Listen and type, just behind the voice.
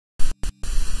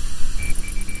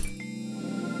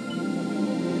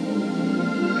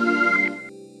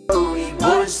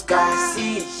Oscar,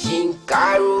 see,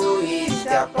 Shinkaru is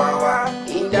the power.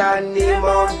 In the name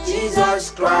of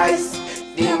Jesus Christ,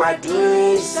 they might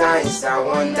doing signs and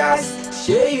wonders.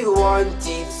 Sure you want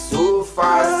it so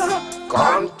fast?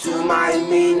 Come to my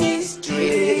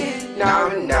ministry now,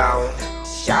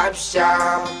 sharp,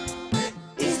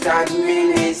 it's that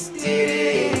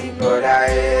ministry, but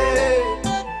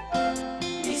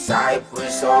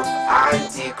disciples of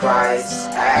Antichrist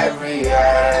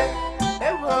everywhere,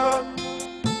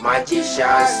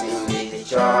 magicians in the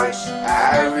church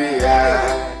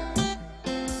everywhere,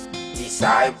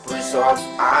 disciples of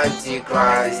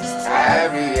Antichrist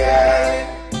everywhere,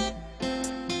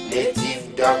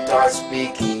 native doctors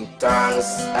speaking tongues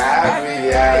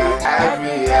everywhere,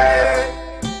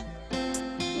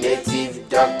 native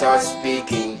doctors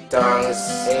speaking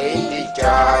tongues in the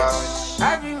church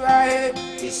everywhere,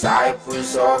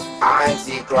 disciples of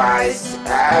Antichrist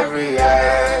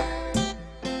everywhere,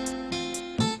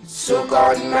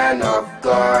 so-called men of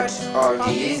God of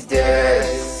these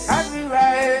days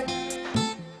everywhere.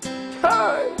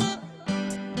 Hey,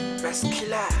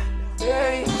 Meskila,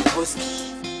 hey,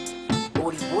 Boski,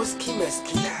 Boski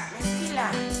Meskila,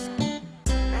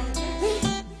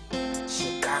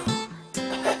 Chicago,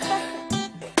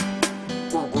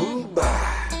 Ugumba,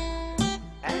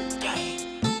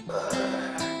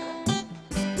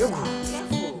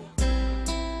 Yogu,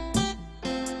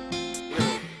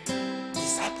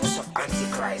 disciples of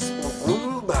Antichrist,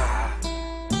 Ugumba,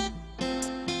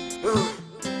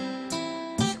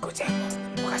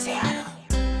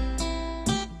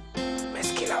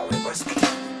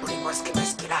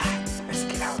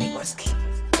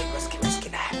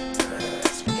 Meskila,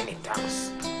 speaking in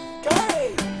tongues.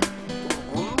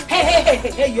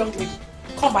 Hey, young lady,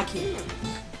 come back here.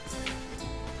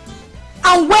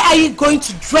 And where are you going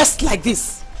to dress like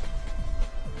this?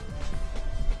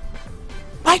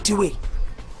 By the way,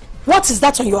 what is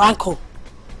that on your ankle?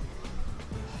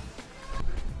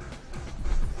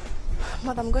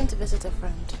 Mother, I'm going to visit a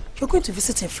friend. You're going to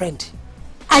visit a friend?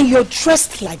 And you're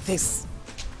dressed like this?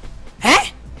 Eh?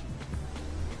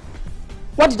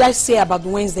 What did I say about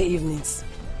Wednesday evenings?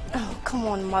 Oh, come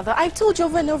on, Mother. I've told you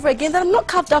over and over again that I'm not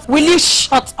carved after... Will you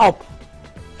shut up?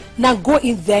 Now go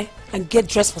in there and get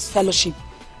dressed for fellowship.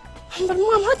 But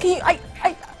Mom, how can you...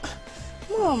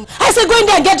 Mom... I said go in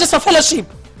there and get dressed for fellowship.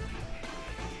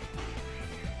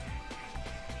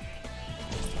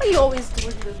 Why are you always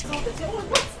doing this?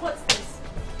 What's this?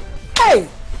 Hey!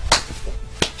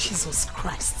 Jesus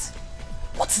Christ.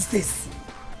 What is this?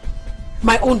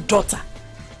 My own daughter.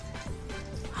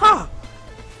 Huh?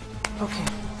 Okay.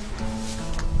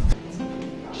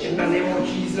 In the name of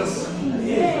Jesus.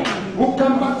 Who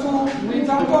can battle with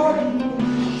our God?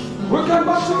 Who can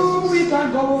battle with our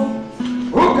God?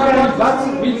 Who can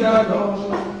battle with our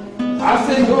God? I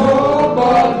say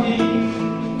nobody.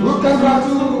 Who can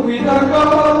battle with our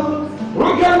God? Who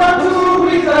can battle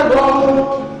with our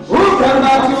God? Who can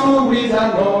battle with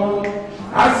our God?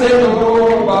 I say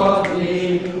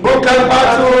nobody. Who can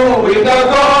battle with our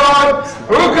God?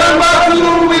 Who can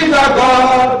battle with our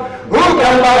God? Who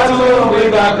can battle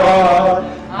with our God?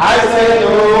 I say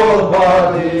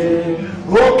nobody.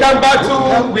 Who can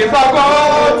battle with our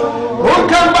God? Who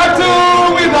can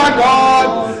battle with our God?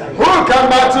 Who can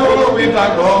battle with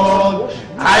our God?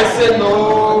 I say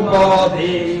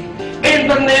nobody. In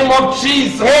the name of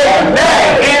Jesus.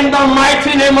 Amen. In the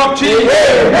mighty name of Jesus.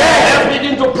 Amen. Let's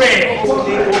begin to pray.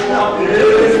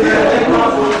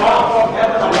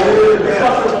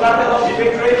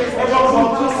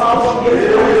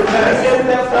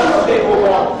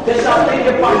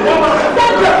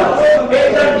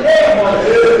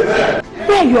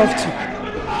 Where are you off to?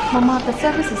 Mama, the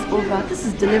service is over. This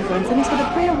is deliverance and it's for the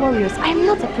prayer warriors. I am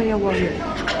not a prayer warrior.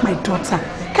 My daughter,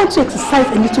 can't you exercise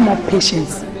a little more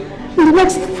patience? In the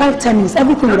next 5-10 minutes,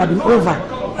 everything would have been over.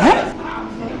 Eh?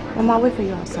 Mama, I'll wait for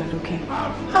you outside, okay?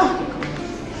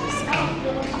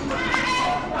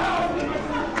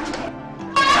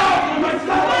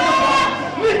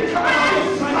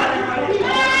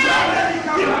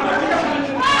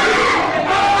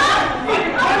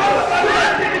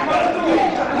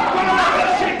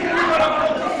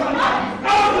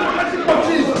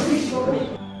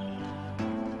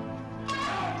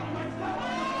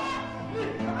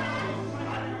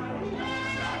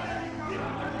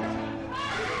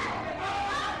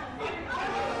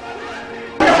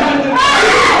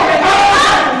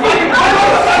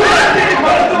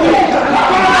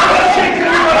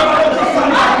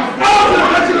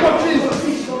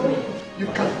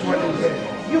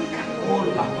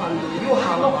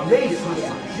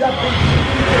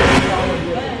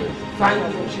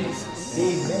 Thank you, Jesus.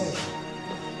 Amen.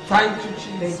 Thank you,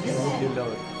 Jesus. Thank you,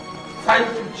 Lord. Thank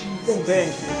you, Jesus.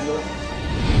 Thank you, Lord.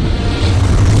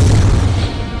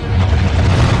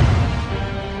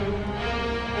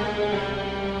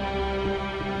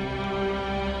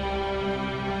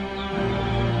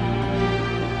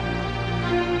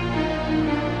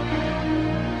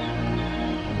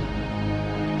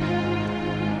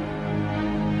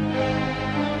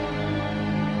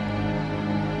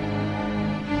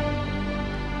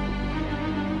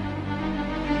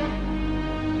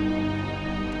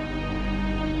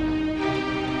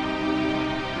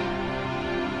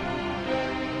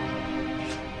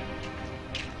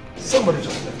 Somebody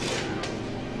just left.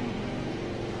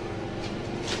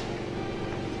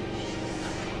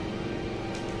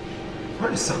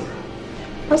 Where is Sandra?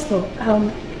 Pastor,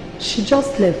 she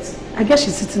just left. I guess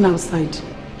she's sitting outside.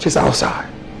 She's outside.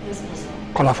 Yes, Pastor.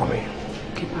 Call her for me.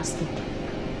 Okay, Pastor.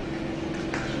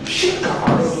 Chika.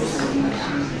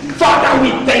 Father, we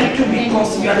thank you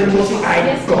because you are the most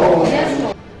high God. Yes,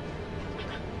 Lord.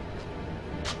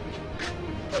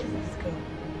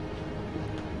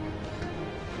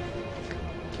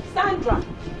 Sandra.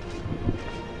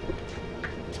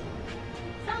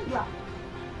 Sandra.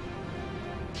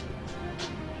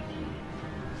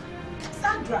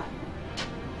 Sandra.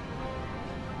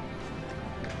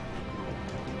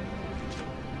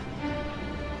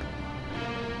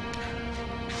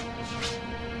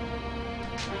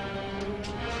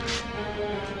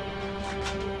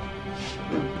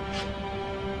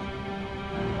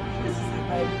 This is her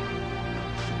Bible.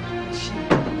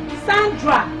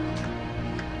 Sandra.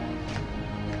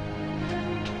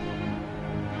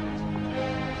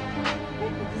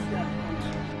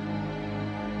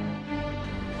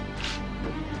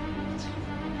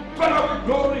 Father, we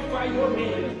glorify your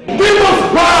name. We must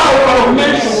bow our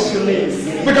mention of your name.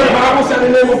 Because the Bible said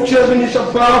in the name of Jesus, you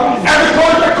shall bow. Every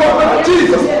tongue shall confess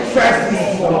Jesus. First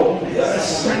is Lord.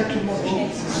 Yes. Thank you, Lord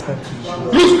Jesus.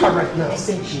 Loose her right now.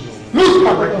 Loose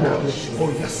her right now.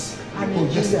 Oh, yes. Oh,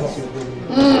 yes, Lord.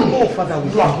 Oh, Father, we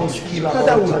thank you.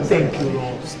 Father, we thank you,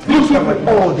 Lord. Loose her with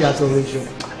all the adoration.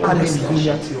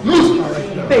 Hallelujah to you. Loose her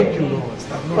right now. Thank you, Lord.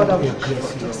 Father, we bless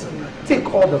you.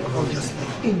 Take all the glory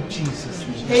in Jesus' name.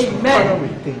 Amen. Father, we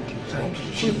thank you.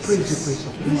 We praise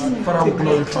you. Father, we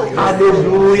glorify you.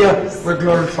 Hallelujah. We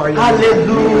glorify you.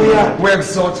 Hallelujah. We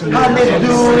exalt you.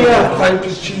 Hallelujah. Thank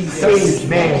you, Jesus.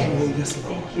 Amen. Yes,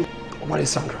 Lord. What is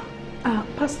Sandra?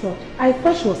 Pastor, I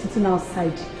thought she was sitting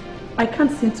outside. I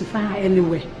can't seem to find her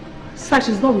anywhere. In fact,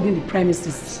 she's not within the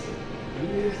premises.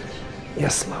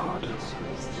 Yes, Lord.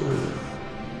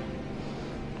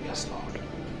 Yes, Lord.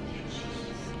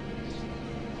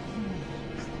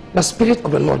 The Spirit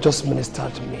of the Lord just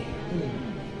ministered to me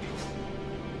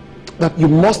that you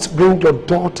must bring your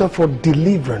daughter for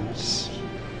deliverance.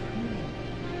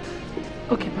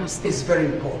 Okay, Pastor. It's very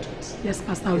important. Yes,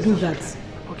 Pastor, I'll do that.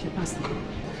 Okay, Pastor.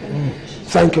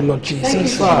 Thank you, Lord Jesus. Thank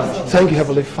you, Father. Thank you,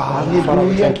 Heavenly Father.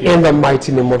 Hallelujah. In the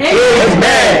mighty name of Jesus.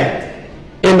 Amen.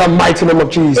 In the mighty name of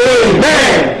Jesus.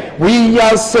 Amen. We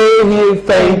are saying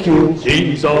thank you,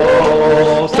 Jesus.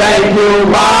 thank you,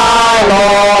 my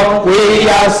Lord. We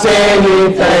are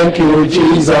saying thank you,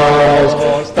 Jesus.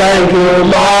 Thank you,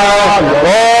 my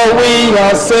Lord. We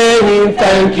are saying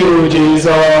thank you,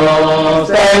 Jesus.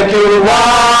 Thank you,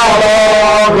 my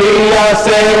Lord. We are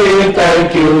saying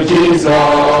thank you,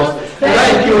 Jesus.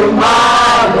 Thank you,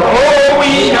 my Lord.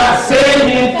 We are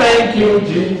saying thank you,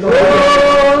 Jesus.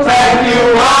 Thank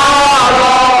you, my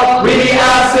Lord. We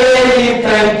are saying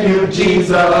thank you,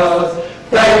 Jesus.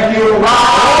 Thank you, my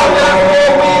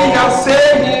Lord. We are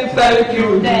saying thank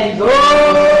you, Jesus.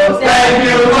 Thank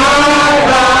you, my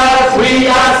Lord. We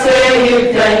are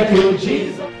saying thank you,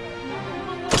 Jesus.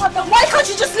 Mother, why can't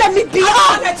you just let me be? I will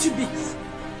not let you be.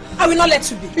 I will not let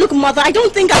you be. Look, Mother, I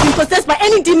don't think I've been possessed by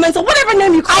any demons or whatever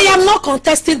name you call it. I am not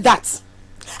contesting that.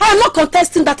 I am not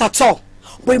contesting that at all.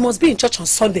 But you must be in church on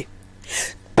Sunday.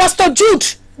 Pastor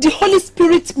Jude, the Holy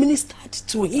Spirit ministered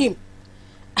to him.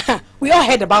 We all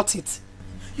heard about it.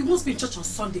 You must be in church on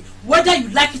Sunday, whether you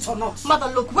like it or not. Mother,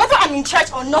 look, whether I'm in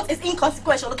church or not is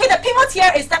inconsequential. Okay, the pivot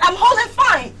here is that I'm whole and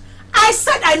fine. I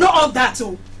said I know all that,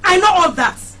 oh. I know all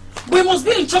that. We must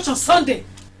be in church on Sunday.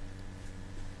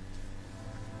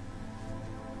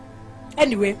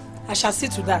 Anyway, I shall see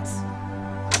to that.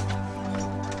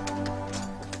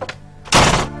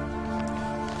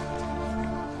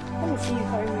 Let me see you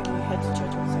carry me when you head to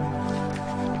church on Sunday.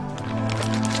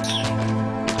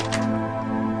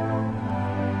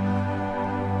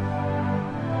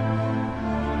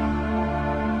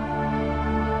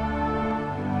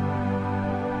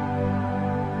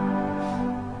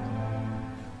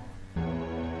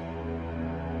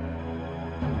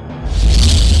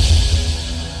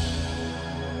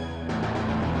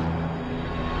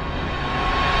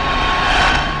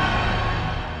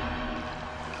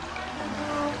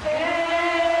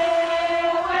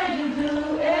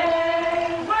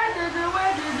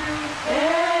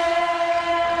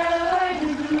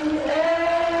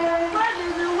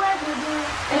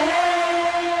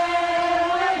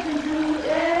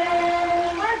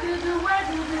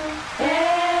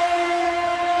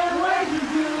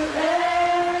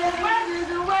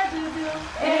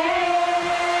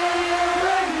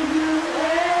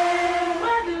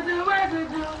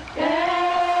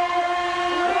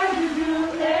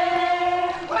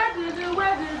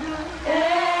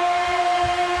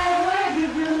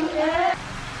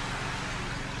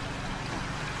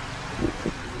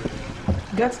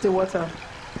 Get the water.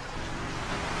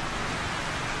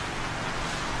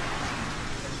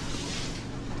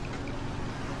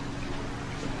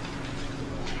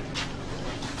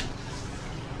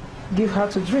 Give her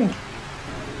to drink.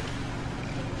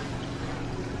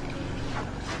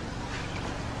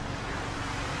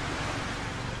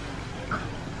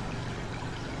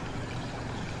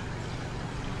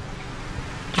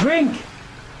 Drink.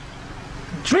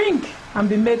 Drink and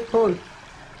be made whole.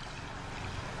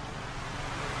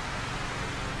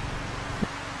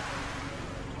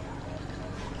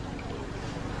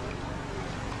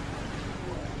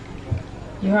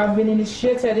 You have been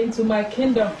initiated into my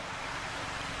kingdom,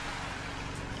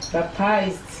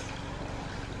 baptized,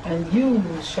 and you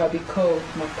shall be called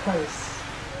Macarius.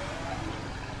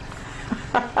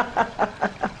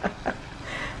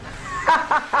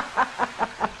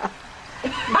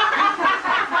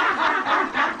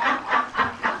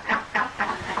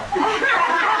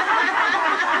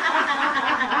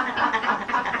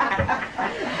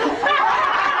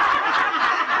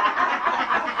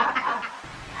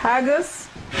 Haggis?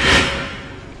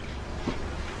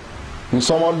 You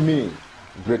summoned me,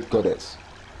 great goddess.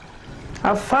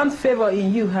 I've found favor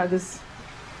in you, Haggis,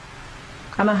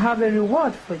 and I have a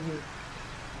reward for you.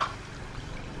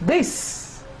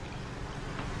 This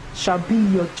shall be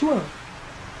your jewel.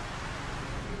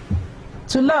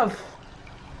 To love,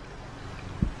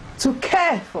 to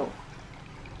care for,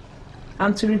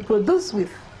 and to reproduce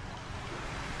with.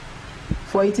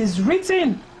 For it is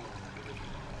written,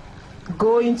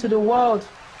 go into the world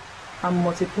and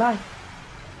multiply.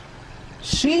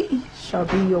 She shall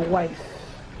be your wife.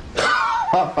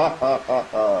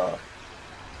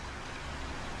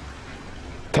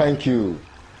 Thank you,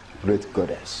 great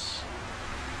goddess.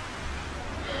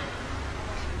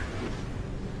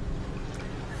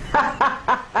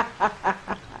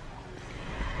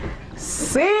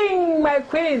 Sing, my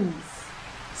queens,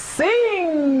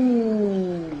 sing.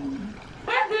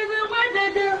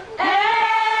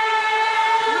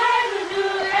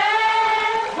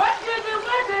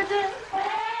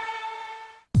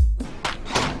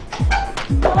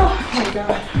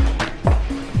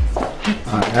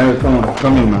 Harry,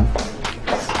 come in, man.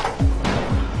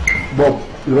 Bob,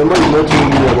 remember you not told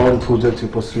me about the project you're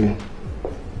pursuing?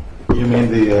 You mean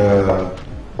the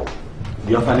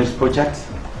orphanage project?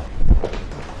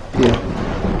 Yeah.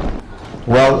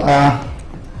 Well,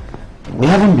 we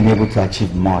haven't been able to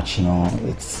achieve much, you know.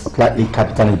 It's slightly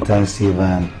capital intensive,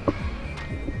 and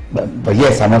but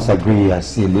yes, I must agree, I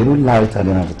see a little light at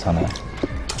the end of the tunnel.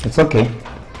 It's okay,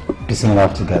 piecing it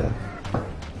out together.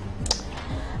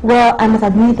 Well, I must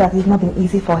admit that it's not been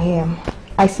easy for him.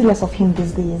 I see less of him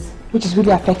these days, which is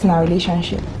really affecting our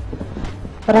relationship.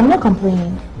 But I'm not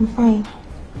complaining. I'm fine.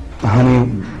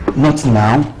 Honey, not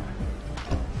now.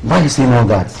 Why are you saying all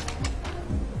that?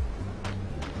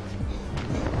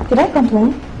 Did I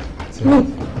complain?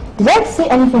 Wait, did I say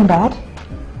anything bad?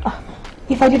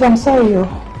 If I did, I'm sorry.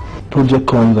 Project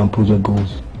comes and project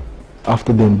goes.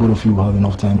 After then, both of you will have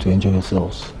enough time to enjoy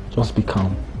yourselves. Just be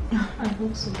calm. I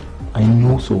hope so. I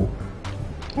know so.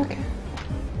 Okay.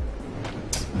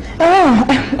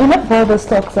 Enough for all those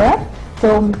talks, eh?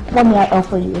 So, what may I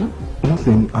offer you?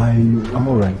 Nothing. I'm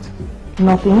alright.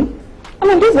 Nothing? I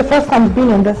mean, this is the first time you've been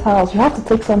in this house. You have to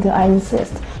take something, I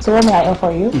insist. So, what may I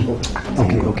offer you?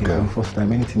 Okay. First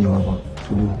time, anything you want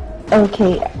to do.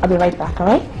 Okay, I'll be right back,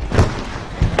 alright?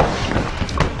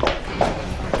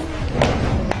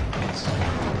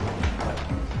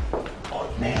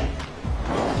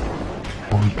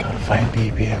 Fine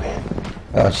baby,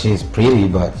 man. She's pretty,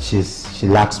 but she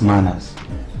lacks manners.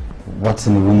 What's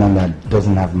in a woman that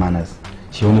doesn't have manners?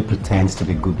 She only pretends to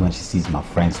be good when she sees my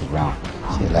friends around.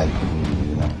 She's like,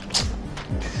 you know,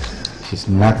 she's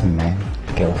nothing, man.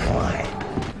 Girl, fine.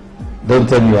 Don't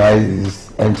tell me your eyes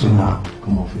is entering now.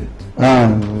 Come off it.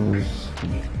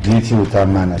 Beauty without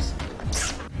manners.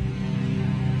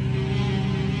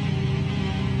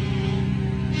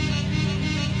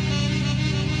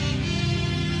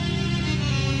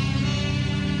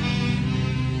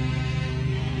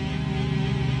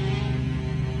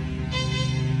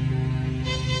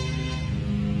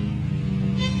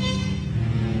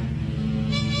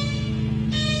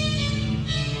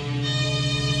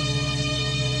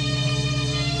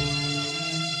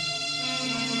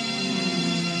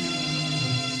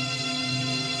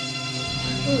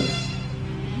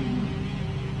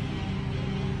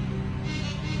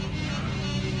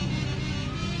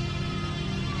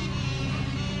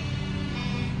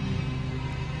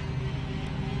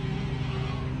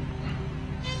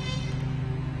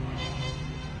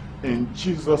 In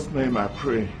Jesus' name I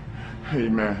pray.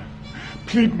 Amen.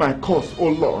 Plead my cause, O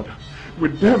Lord.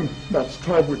 with them that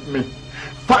strive with me.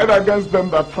 Fight against them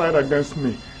that fight against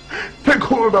me. Take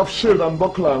hold of shield and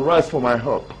buckler and rise for my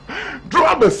help.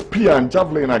 Draw the spear and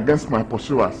javelin against my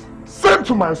pursuers. Say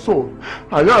to my soul,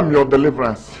 I am your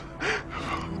deliverance.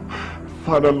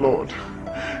 Father Lord,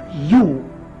 you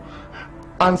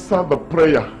answer the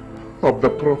prayer of the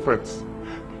prophets.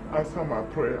 Answer my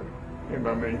prayer in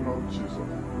the name of Jesus.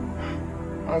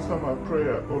 Answer my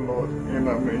prayer, O Lord, in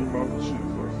the name of Jesus.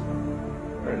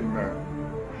 Amen.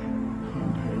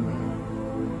 And amen.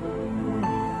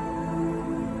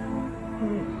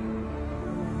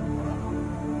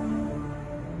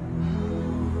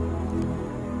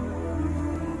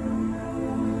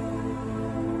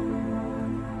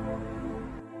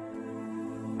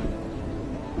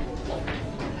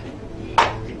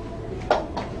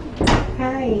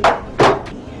 Hi.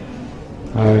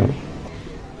 Hi.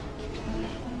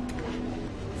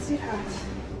 Sweetheart.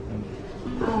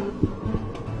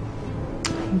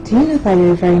 Do you know that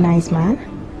you're a very nice man?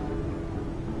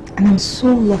 And I'm so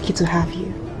lucky to have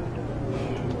you.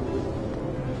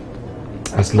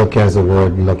 As lucky as the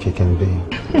word lucky can be.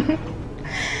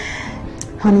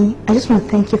 Honey, I just want to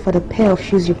thank you for the pair of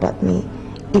shoes you bought me.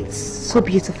 It's so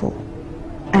beautiful.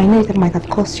 I know it might have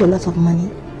cost you a lot of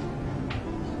money.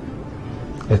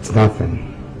 It's nothing.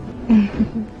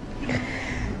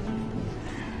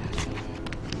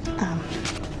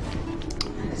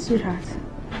 Sweetheart,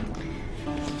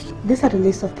 these are the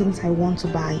list of things I want to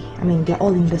buy. I mean, they're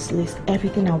all in this list.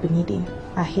 Everything I'll be needing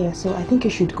are here, so I think you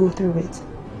should go through it.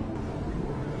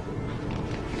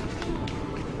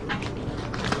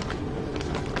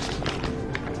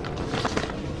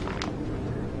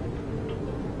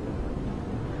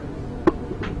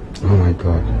 Oh my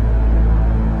God.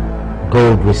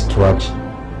 Gold wristwatch,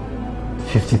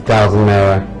 50,000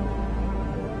 naira.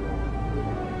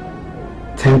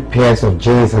 10 pairs of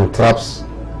jeans and tops,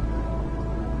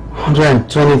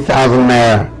 120,000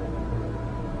 naira.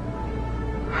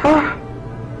 Huh?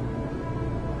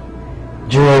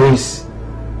 Jewelries,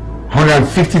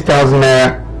 150,000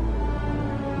 naira.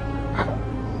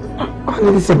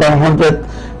 This is about 100.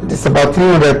 This is about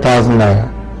 300,000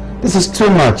 naira. This is too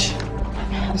much.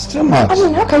 It's too much. I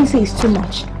mean, how can you say it's too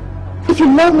much? If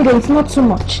you love me, then it's not too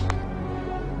much.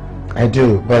 I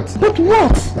do, but... But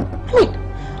what? I mean,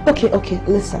 okay,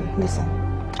 listen.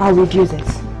 I'll reduce it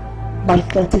by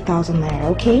 30,000 naira,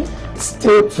 okay? It's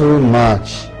still too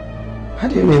much. How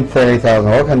do you mean 30,000?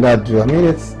 What can that do? I mean,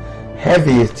 it's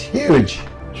heavy, it's huge.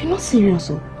 You're not serious,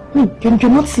 oh. I mean, you're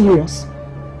not serious.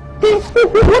 Then,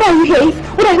 what are you here?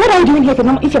 What are you doing here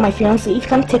if you're my fiancé, if you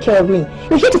can't take care of me?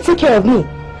 You're here to take care of me.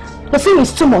 You're saying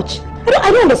it's too much.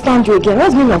 I don't understand you again.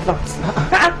 What's the meaning of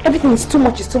that? Everything is too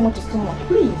much, it's too much.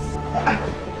 Please. I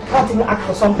can't even ask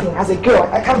for something as a girl.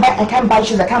 I can't buy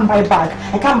shoes, I can't buy bag,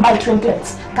 I can't buy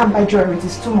trinkets, I can't buy jewelry.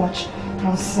 It's too much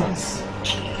nonsense.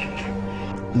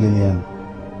 Lillian.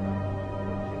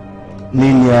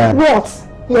 What?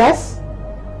 Yes?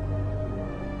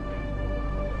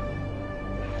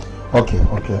 Okay.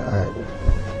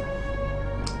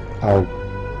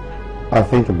 I'll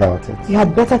think about it. You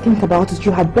had better think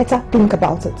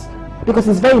about it. Because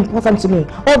it's very important to me.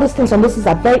 All these things on this list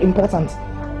are very important.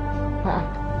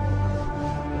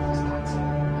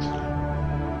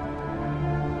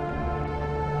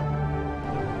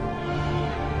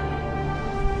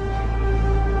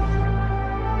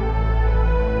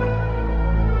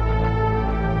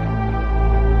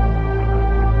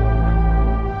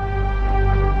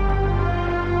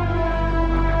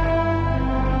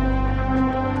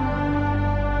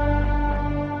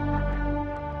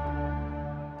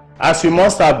 As you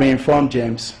must have been informed,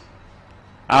 James,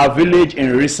 our village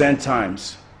in recent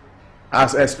times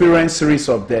has experienced series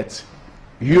of deaths,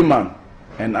 human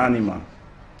and animal.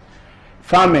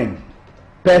 Famine,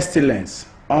 pestilence,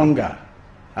 hunger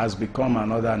has become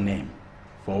another name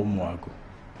for Umuagu.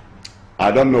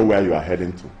 I don't know where you are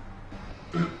heading to.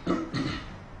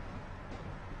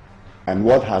 And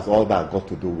what has all that got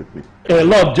to do with me?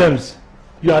 Lord James,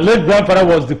 your late grandfather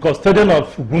was the custodian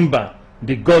of Ugumba,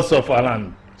 the gods of our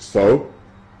land. So,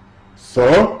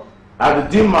 at the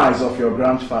demise of your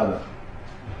grandfather,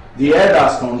 the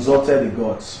elders consulted the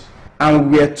gods, and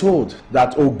we were told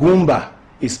that Ogumba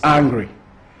is angry,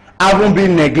 having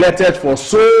been neglected for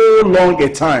so long a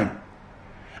time.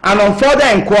 And on further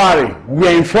inquiry, we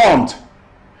were informed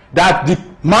that the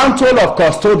mantle of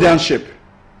custodianship,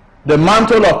 the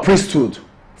mantle of priesthood,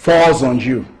 falls on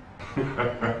you.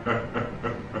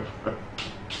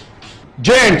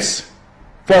 James,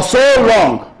 for so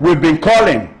long, we've been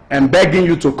calling and begging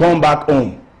you to come back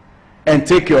home and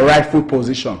take your rightful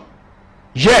position.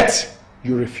 Yet,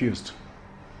 you refused.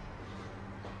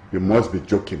 You must be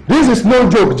joking. This is no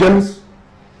joke, James.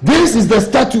 This is the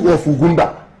statue of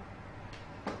Ugumba.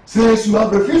 Since you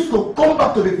have refused to come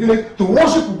back to the village to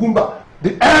worship Ugumba,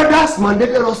 the elders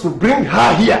mandated us to bring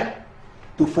her here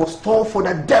to forestall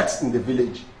further deaths in the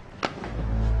village.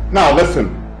 Now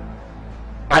listen,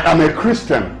 I am a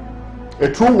Christian,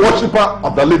 a true worshipper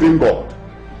of the living God,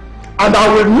 and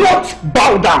I will not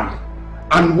bow down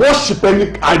and worship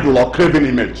any idol or graven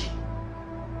image.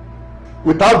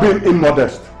 Without being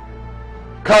immodest,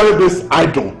 carry this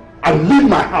idol and leave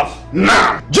my house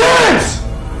now. James!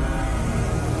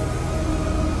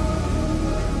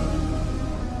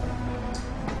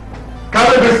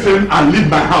 Carry this thing and leave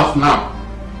my house now.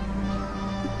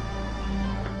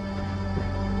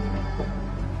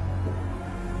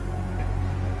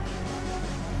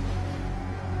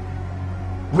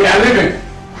 We are leaving,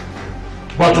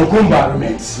 but Ugumba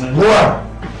remains. Go on.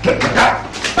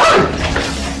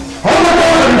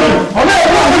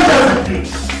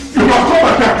 You must come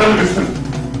back and tell this thing.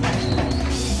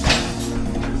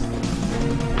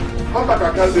 Come back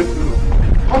and tell this thing.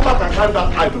 Come back and tell that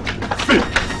idol. See,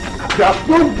 there's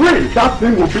no way that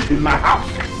thing will be in my house.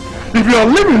 If you are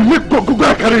leaving, go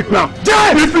and carry it now.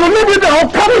 James! If you are leaving there, I'll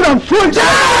come in and throw it.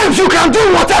 James! You can do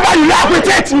whatever you like with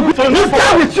it! It's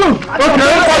done with you!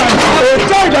 Okay, a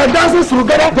child that dances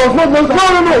together does not know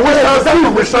that.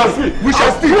 No, we shall see. We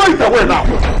shall see. Throw it away now.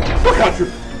 Look at you.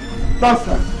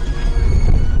 Nonsense.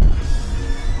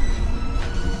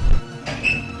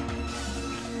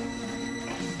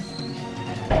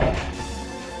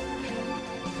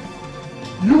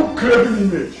 You craven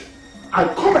image, I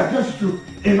come against you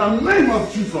in the name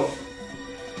of Jesus.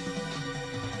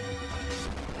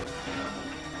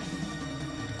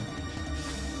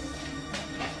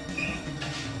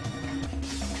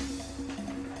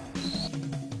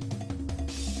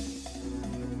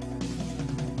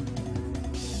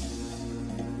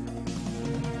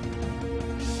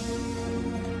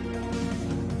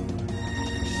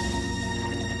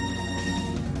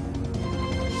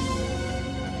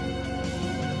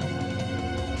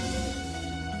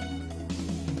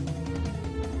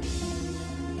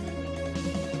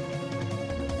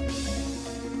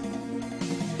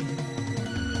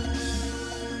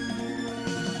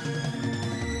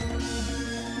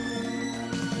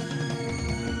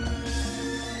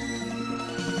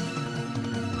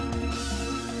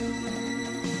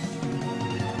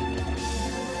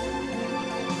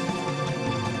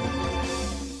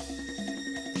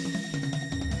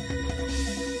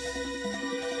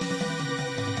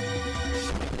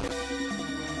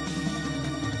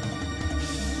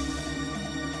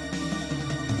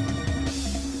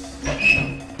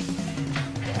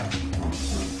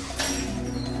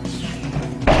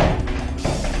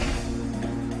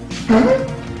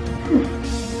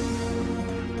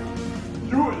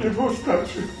 You evil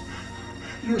statue,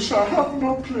 you shall have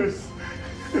no place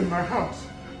in my house.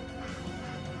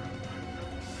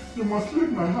 You must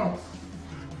leave my house,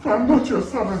 for I'm not your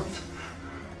servant.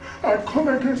 I come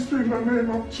against you in the name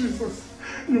of Jesus.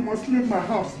 You must leave my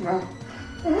house now.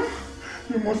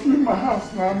 You must leave my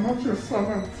house now. I'm not your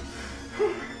servant.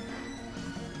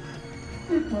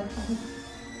 Leave my house.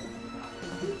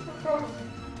 Leave my house.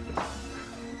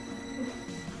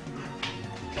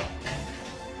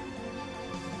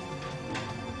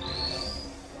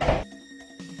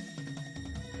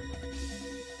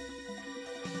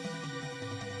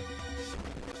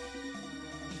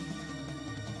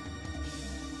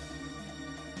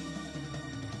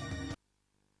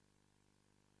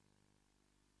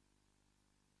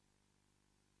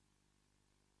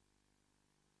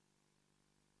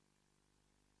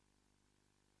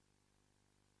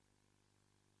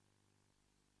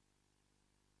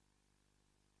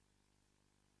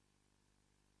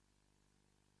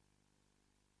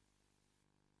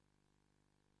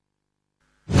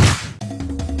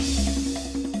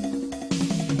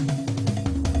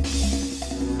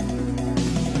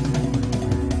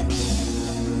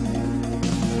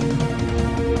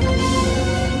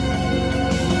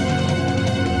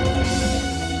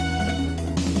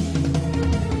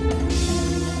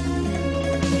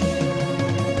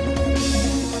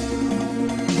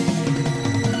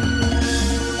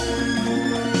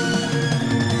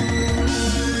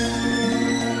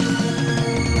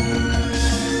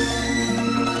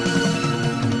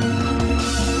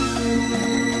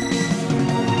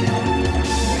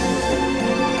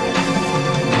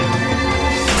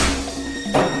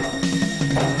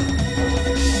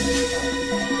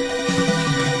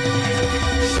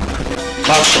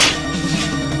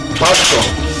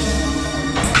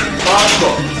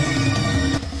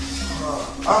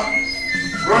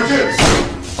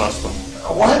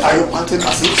 Why are you panting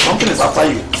as if something is after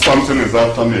you? Something is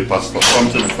after me, Pastor.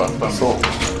 Something is after me. So,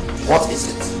 what is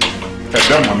it? A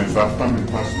demon is after me,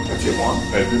 Pastor. A demon?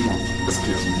 A demon.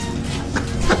 Excuse me.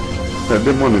 A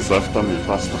demon is after me,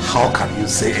 Pastor. How can you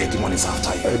say a demon is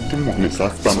after you? A demon is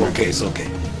after me. It's okay.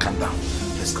 Calm down.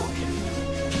 Let's go here.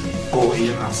 Go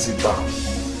in and sit down.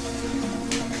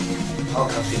 How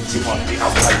can a demon be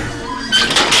after you?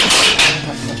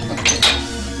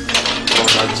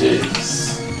 Brother James.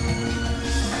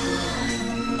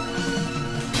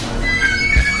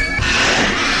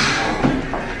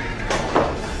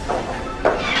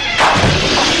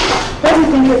 Where do you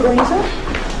think you're going to?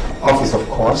 Office, of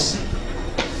course.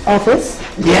 Office?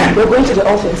 Yeah. You're going to the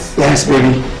office? Yes,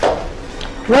 baby.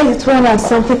 Where is the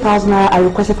 270,000 naira I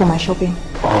requested for my shopping?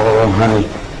 Oh, honey.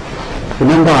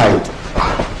 Remember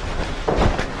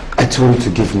I told you to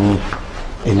give me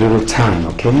a little time,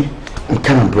 okay? I'm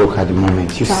kind of broke at the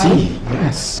moment. You see?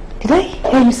 Yes. Did I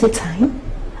hear you say time?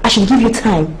 I should give you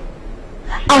time.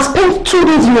 I spent 2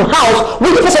 days in your house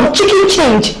waiting for some chicken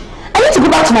change. I need to go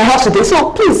back to my house today,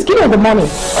 so please give me the money.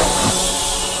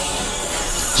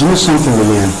 Do you know something,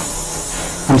 Lillian?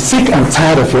 I'm sick and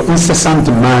tired of your incessant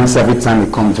demands every time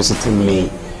you come visiting me.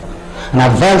 And I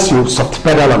advise you soft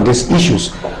pedal on these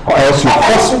issues, or else you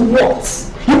force what?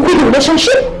 You quit the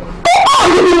relationship? Go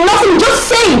on, you do nothing, just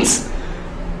say it!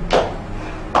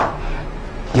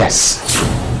 Yes,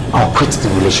 I'll quit the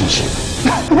relationship.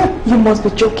 You must be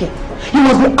joking. You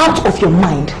must be out of your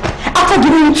mind. After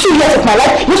giving you 2 years of my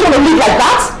life, you just want to live like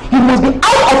that? You must be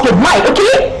out of your mind,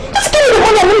 okay? Just give me the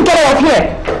money and let me get out of here.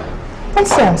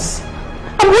 Nonsense.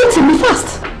 I'm waiting, be fast.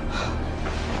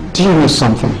 Do you know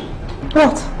something?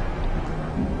 What?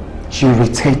 She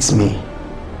irritates me.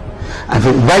 I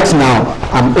think right now,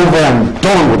 I'm over and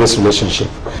done with this relationship.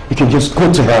 You can just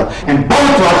go to her and burn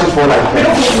to ashes for like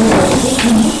that.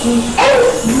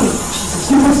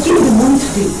 You must give me the money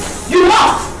today. You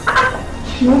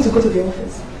must! You want to go to the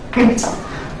office?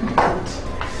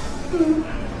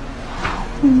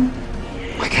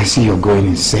 I can see you're going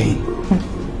insane.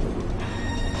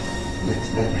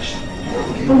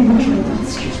 Don't even try that.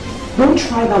 Excuse me. Don't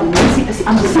try that.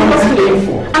 I'm serious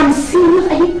today. I'm serious.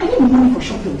 I need money for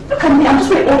shopping. Look at me. I'm just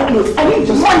wearing old clothes. I need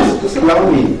just money. Just allow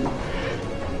me.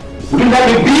 Would you let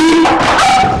me be?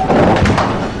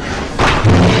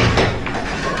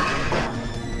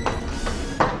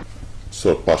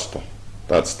 So, Pastor,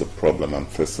 that's the problem I'm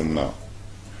facing now.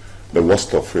 The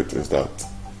worst of it is that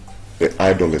the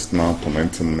idol is now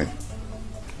tormenting me.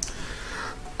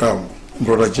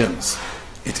 Brother James,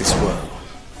 it is well.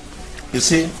 You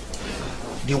see,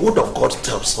 the word of God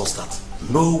tells us that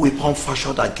no weapon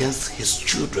fashioned against his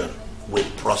children will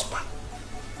prosper.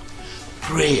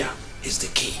 Prayer is the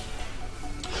key.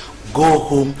 Go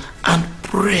home and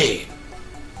pray.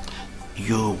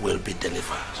 You will be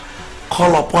delivered.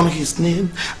 Call upon his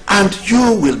name and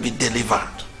you will be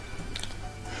delivered.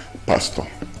 Pastor,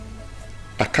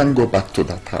 I can't go back to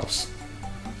that house.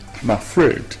 I'm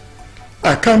afraid.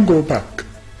 I can't go back.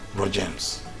 Bro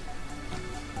James,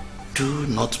 do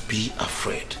not be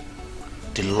afraid.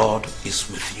 The Lord is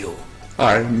with you.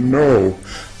 I know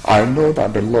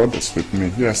that the Lord is with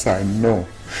me. Yes, I know.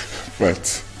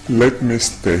 But let me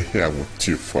stay here with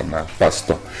you for now,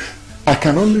 Pastor. I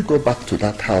can only go back to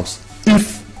that house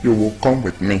if you will come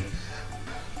with me.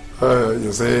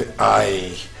 You say,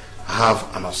 I have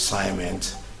an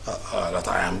assignment that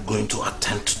I am going to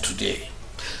attend to today.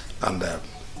 And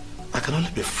I can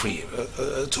only be free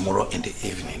tomorrow in the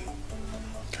evening.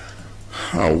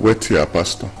 I'll wait here,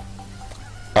 Pastor.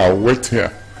 I'll wait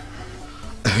here.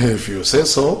 If you say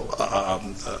so,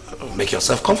 make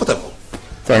yourself comfortable.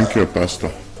 Thank you,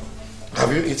 Pastor.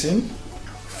 Have you eaten?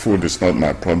 Food is not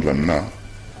my problem now.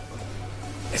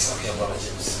 It's okay, Brother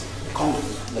James. Come,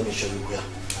 let me show you where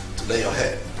to lay your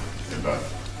head.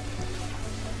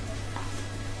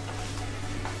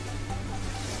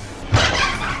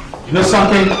 You know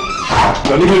something?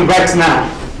 You're leaving right now.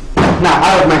 Now,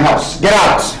 out of my house. Get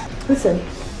out. Listen,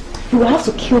 you will have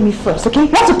to kill me first, okay?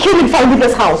 You have to kill me before I leave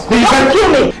this house. You have to kill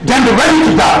me. Then be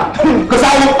ready to die. Because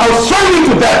I'll strangle you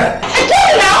to death. I kill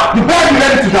you now. You better be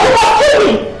ready to die. You must kill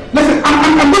me. Listen, I'm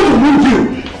going to wound you.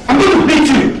 I'm going to beat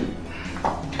you.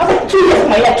 I said 2 years,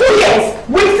 my life. 2 years.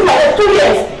 Wasting my life. 2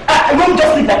 years. I won't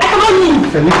just leave that. I cannot leave.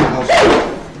 Then leave your house.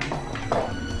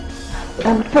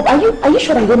 Pope, are you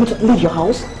sure that you want me to leave your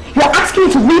house? You are asking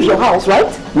me to leave your house,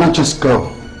 right? Not just go.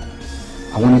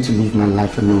 I want you to leave my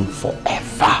life alone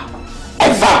forever.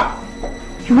 Ever!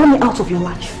 You want me out of your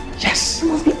life? Yes. You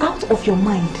must be out of your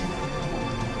mind.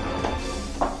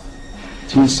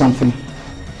 Do you know something?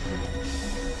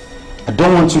 I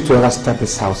don't want you to ever step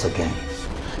this house again.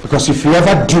 Because if you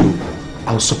ever do, I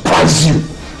I'll surprise you.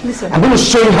 Listen. I'm going to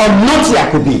show you how naughty I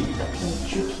could be.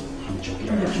 I'm joking.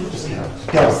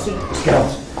 Get out. Get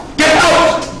out. Get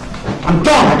out! I'm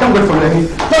done. I can't wait for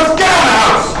anything. Just get out of the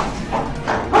house!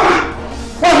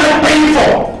 What am I paying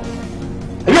for?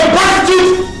 Are you a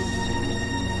prostitute?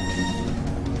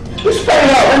 You spell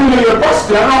it out. Let me know you're a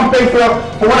prostitute. I know I'm paying for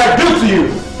what I do to you.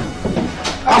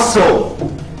 Asshole.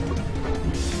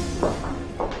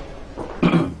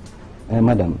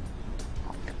 Madam,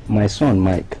 my son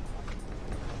Mike,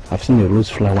 I've seen a rose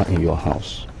flower in your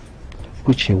house,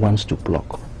 which he wants to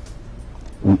pluck.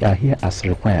 We are here as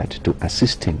required to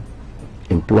assist him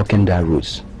in plucking that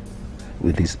rose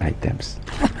with these items.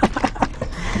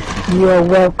 You are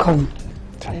welcome.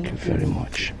 Thank you very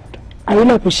much. I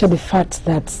really appreciate the fact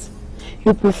that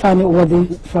you people find it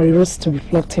worthy for a rose to be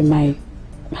plucked in my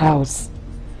house.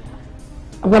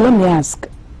 Well, let me ask,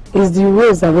 is the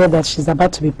rose aware that she's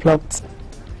about to be plucked?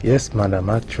 Yes, madam.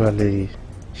 Actually,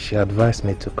 she advised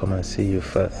me to come and see you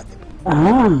first.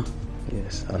 Ah.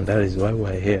 Yes, and that is why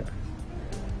we're here.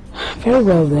 Very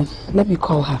well then. Let me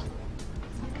call her.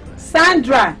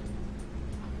 Sandra!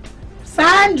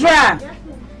 Sandra!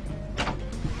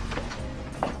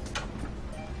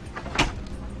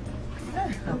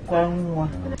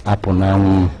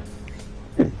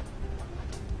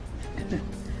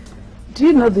 Do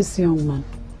you know this young man?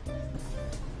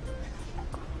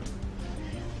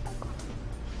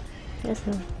 Yes,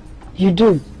 ma'am. You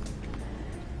do?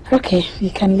 Okay, you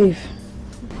can leave.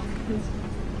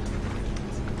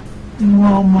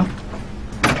 Mama.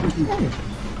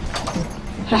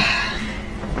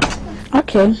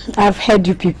 Okay, I've heard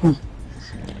you people.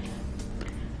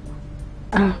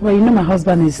 Well, you know my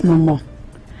husband is no more.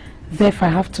 Therefore,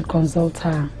 I have to consult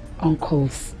her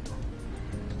uncles.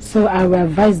 So I will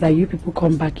advise that you people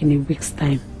come back in a week's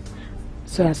time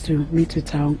so as to meet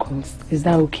with our uncles. Is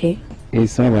that okay?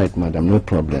 It's all right, madam. No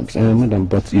problems. Madam,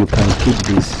 but you can keep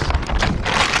these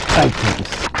items.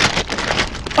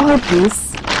 All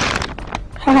this?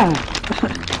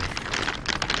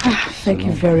 Thank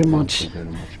you very much.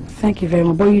 Thank you very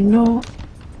much. But you know,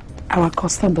 our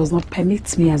custom does not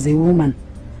permit me as a woman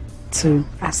to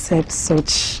accept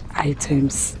such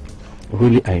items.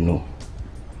 Really, I know.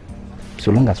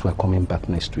 So long as we're coming back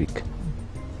next week.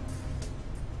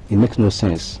 It makes no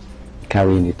sense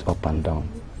carrying it up and down.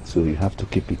 So you have to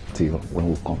keep it till when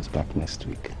we comes back next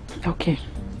week. Okay.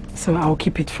 So I'll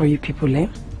keep it for you people, eh?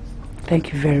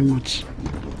 Thank you very much.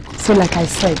 So like I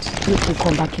said, you will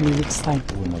come back in a week's time.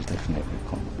 We will definitely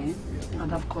come. Okay.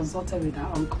 And I've consulted with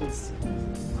our uncles.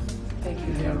 Thank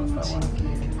you very much.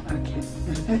 Okay.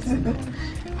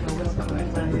 You're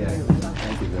welcome. Yeah.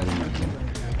 Thank you very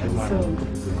much. So,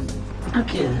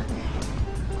 okay.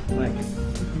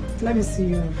 Let me see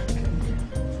you.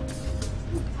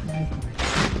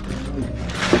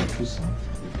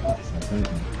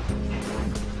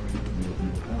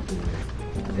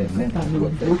 That will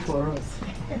do for us.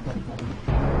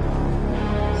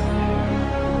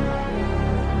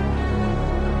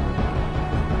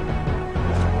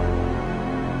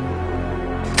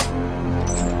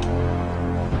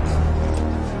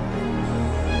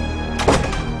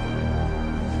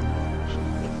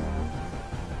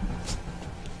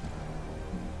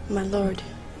 My lord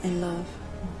in love.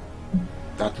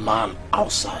 That man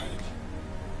outside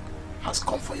has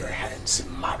come for your hands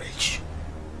in marriage.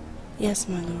 Yes,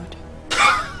 my lord.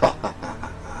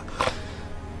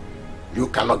 You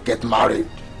cannot get married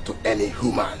to any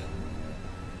human.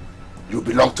 You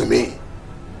belong to me,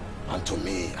 and to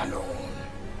me alone.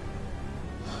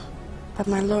 But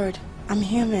my lord, I'm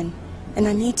human, and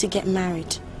I need to get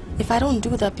married. If I don't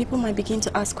do that, people might begin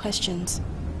to ask questions.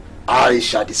 I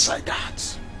shall decide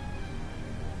that.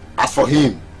 As for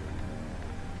him,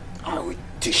 I will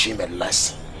teach him a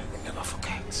lesson he will never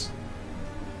forget.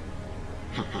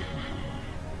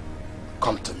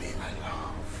 Come to me, my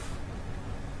love.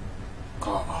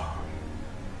 Come on.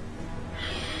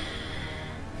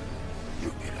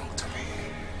 You belong to me.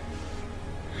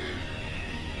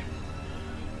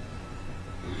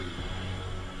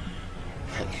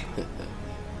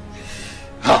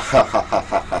 Ha ha ha ha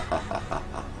ha ha ha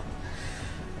ha.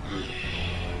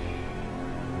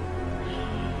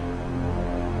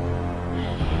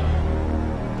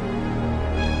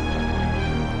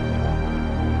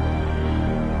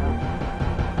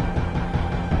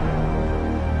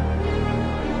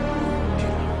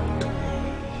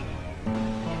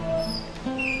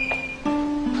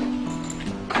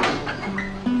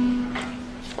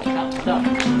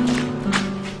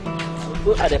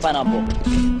 Who are the pineapple?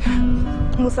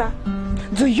 Musa,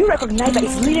 do you recognize that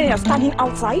it's Lillian you're standing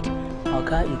outside?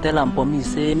 Okay, you tell him for me,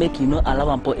 say make you not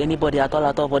allow him for anybody at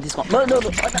all for this one. No.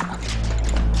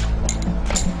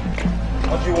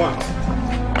 What do you want?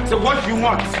 So what do you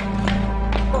want?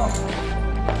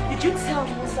 Did you tell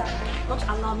Musa not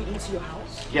to allow me into your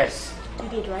house? Yes. You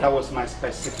did, right? That was my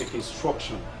specific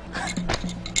instruction.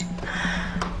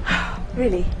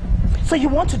 Really? So you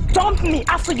want to dump me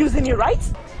after using me, right?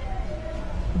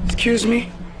 Excuse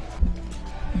me?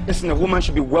 Listen, a woman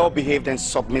should be well-behaved and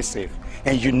submissive.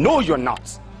 And you know you're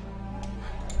not.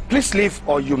 Please leave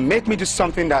or you make me do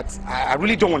something that I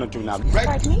really don't want to do now.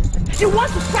 Right? Strike me? You want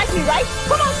to strike me, right?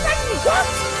 Come on, strike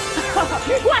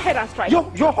me! Go ahead and strike.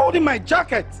 You're holding my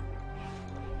jacket.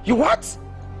 You what?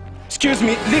 Excuse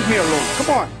me, leave me alone. Come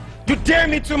on. You dare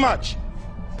me too much.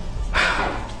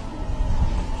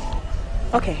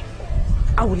 Okay,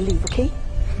 I will leave, okay?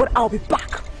 But I'll be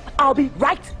back. I'll be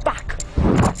right back.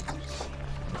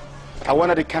 I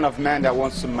wanted the kind of man that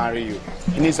wants to marry you.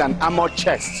 He needs an armored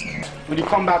chest. When you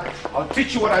come back, I'll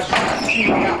teach you what I should teach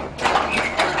you now.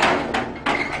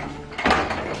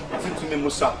 Listen to me,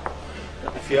 Musa.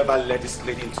 If you ever let this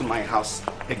lady into my house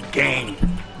again,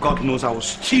 God knows I will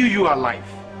steal you alive.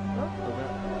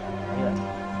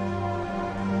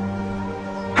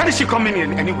 How did she come in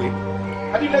here anyway?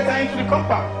 How did you let her into the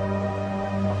compound?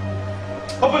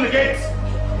 Open the gates.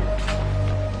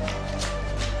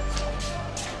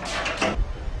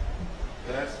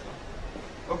 Yes.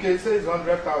 Okay, it says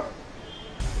 100,000.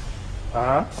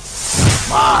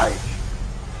 Mike.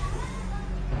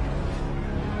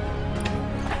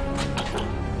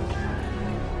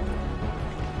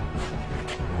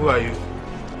 Who are you?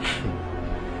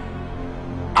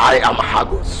 I am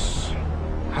Hagos.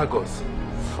 Hagos?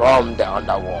 From the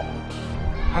underworld.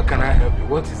 How can I help you?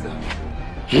 What is that?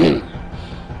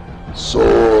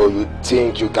 So you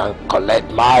think you can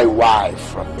collect my wife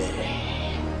from me?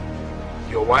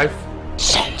 Your wife?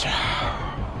 Sandra.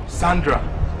 Sandra?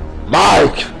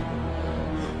 Mike!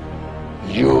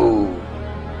 You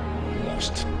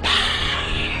must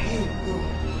die.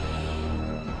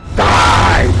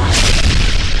 Die!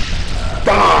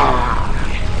 Die!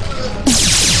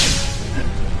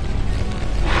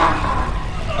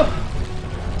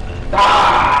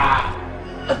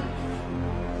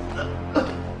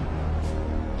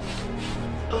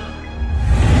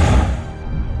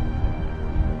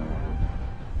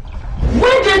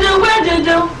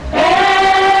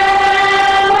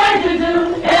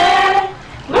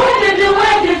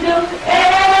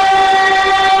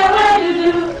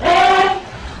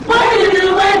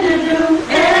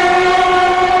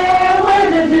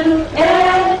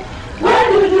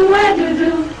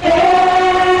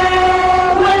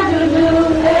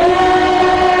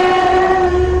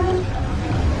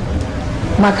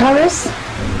 Macaris?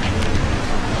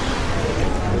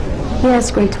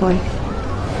 Yes, great one.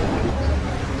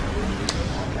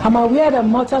 I'm aware that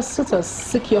mortal suitors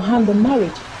seek your hand in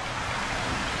marriage.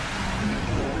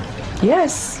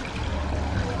 Yes,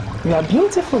 you are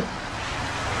beautiful.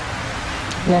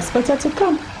 You are expected to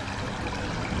come.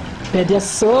 But their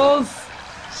souls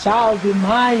shall be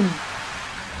mine.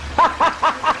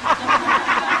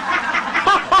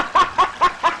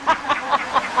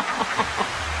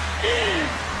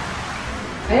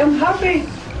 I am happy.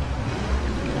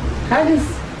 Hades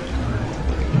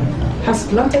has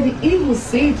planted the evil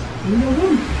seed in your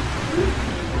womb.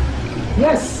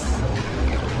 Yes.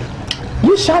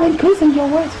 You shall increase in your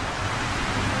word.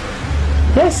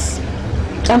 Yes.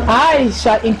 And I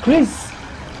shall increase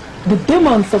the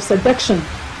demons of seduction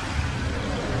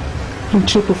in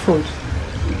triplefold.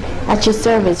 At your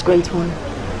service, great one.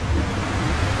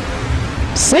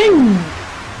 Sing!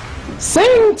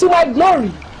 Sing to my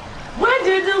glory! Where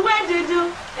did you, where did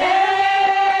you, where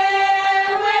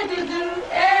did you,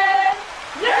 where did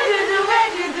you, where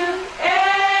did you, where did you,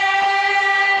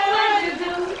 where did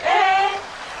you,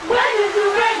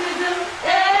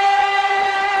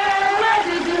 where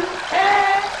did you, where did you,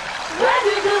 where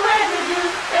did you, where did you,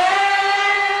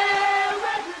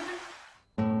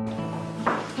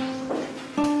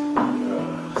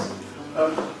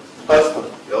 Pastor,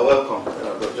 you're welcome.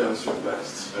 The James is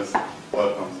blessed. Yes.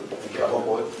 Welcome. Thank you. Are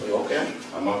you okay?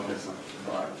 I'm okay, sir.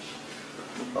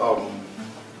 All right.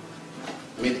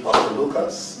 Meet Pastor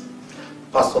Lucas.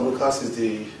 Pastor Lucas is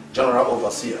the General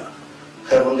Overseer,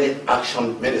 Heavenly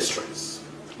Action Ministries.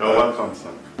 You're welcome,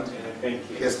 sir. Thank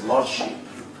you. His Lordship,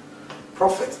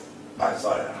 Prophet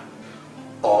Isaiah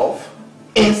of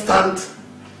Instant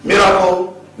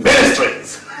Miracle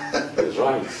Ministries. That's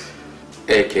right.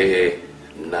 AKA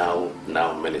Now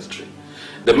Ministry.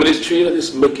 The ministry that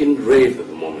is making rave at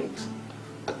the moment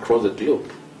across the globe,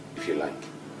 if you like.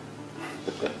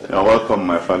 You're welcome,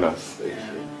 my fathers.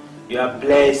 You are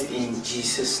blessed in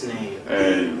Jesus' name.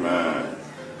 Amen.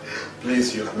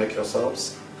 Please, you can make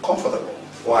yourselves comfortable.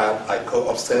 while I go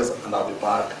upstairs and I'll be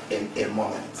back in a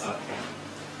moment. Okay.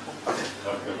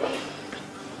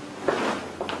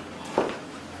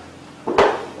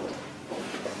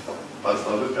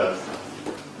 Pastor Lucas,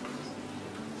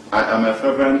 I am a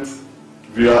fervent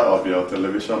viewer of your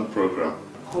television program.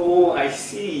 Oh, I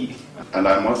see. And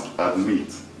I must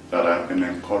admit that I've been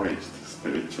encouraged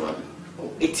spiritually.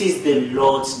 It is the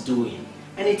Lord's doing,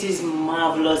 and it is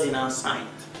marvelous in our sight.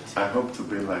 I hope to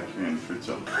be like you in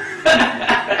future.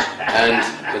 And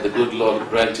may the good Lord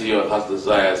grant you your heart's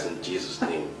desires in Jesus'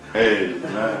 name. Amen.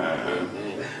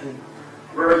 Amen.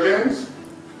 Brother James?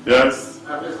 Yes?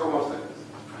 Please come upstairs.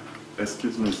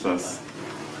 Excuse me, sirs.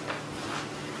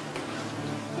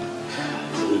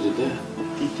 There.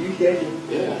 Did you hear him?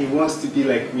 Yeah. He wants to be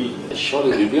like me.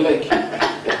 Surely you'll be like him.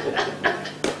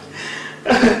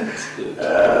 That's good.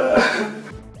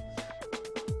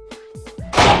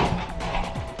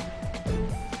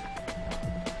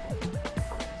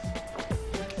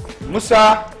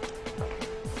 Musa!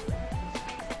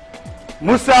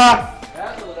 Musa!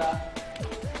 Yes, Oga.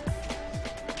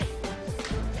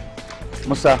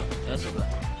 Musa, Yes, Oga.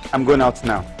 I'm going out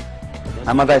now.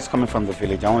 My mother is coming from the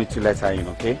village. I want you to let her in,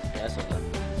 okay? Yes, Oga.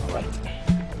 All right.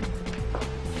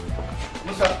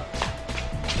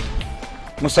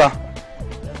 Musa,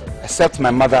 except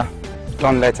my mother,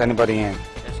 don't let anybody in.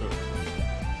 Yes, sir.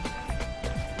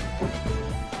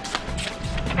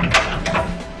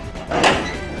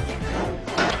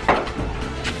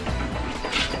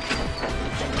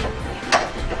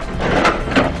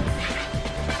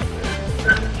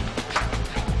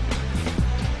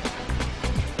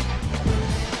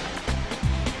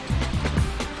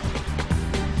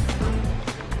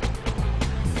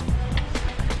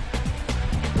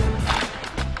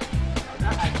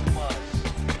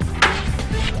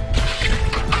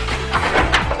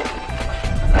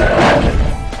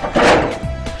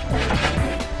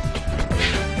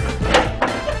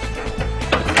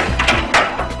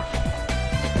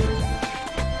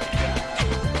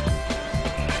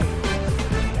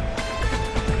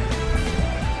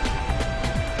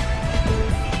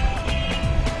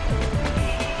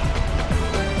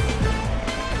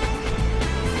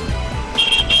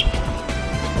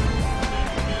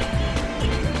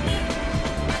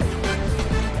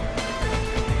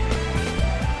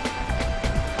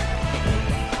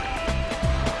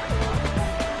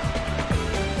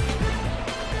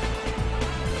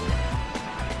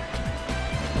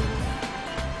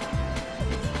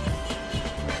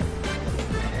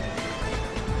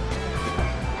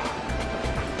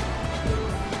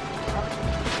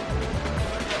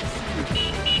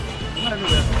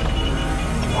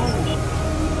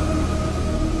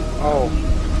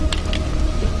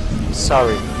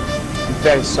 Sorry. I'm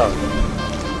very sorry.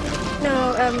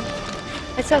 No,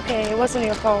 it's okay. It wasn't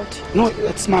your fault. No,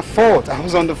 it's my fault. I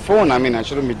was on the phone. I mean, I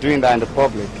shouldn't be doing that in the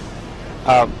public.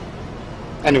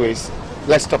 Anyways,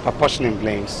 let's stop apportioning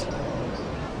blames.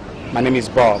 My name is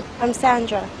Bob. I'm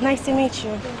Sandra. Nice to meet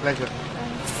you. Pleasure.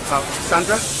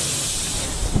 Sandra?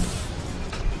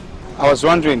 I was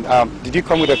wondering, did you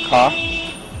come with a car?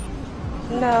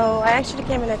 No, I actually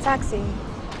came in a taxi.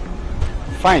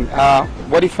 Fine.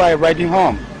 What if I ride you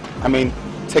home? I mean,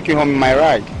 take you home in my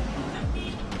ride.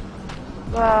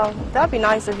 Well, that would be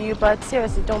nice of you, but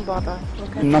seriously, don't bother,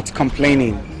 okay? I'm not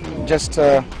complaining. Just,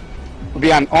 it would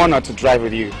be an honor to drive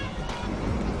with you.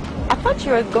 I thought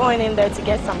you were going in there to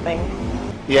get something.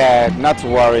 Yeah, not to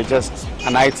worry, just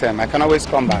an item. I can always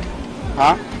come back.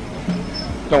 Huh?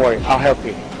 Don't worry, I'll help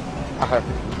you. I'll help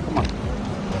you. Come on.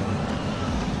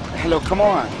 Hello, come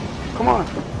on. Come on.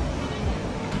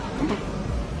 Come on.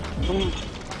 Come on.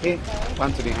 Hey,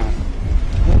 one to the hand.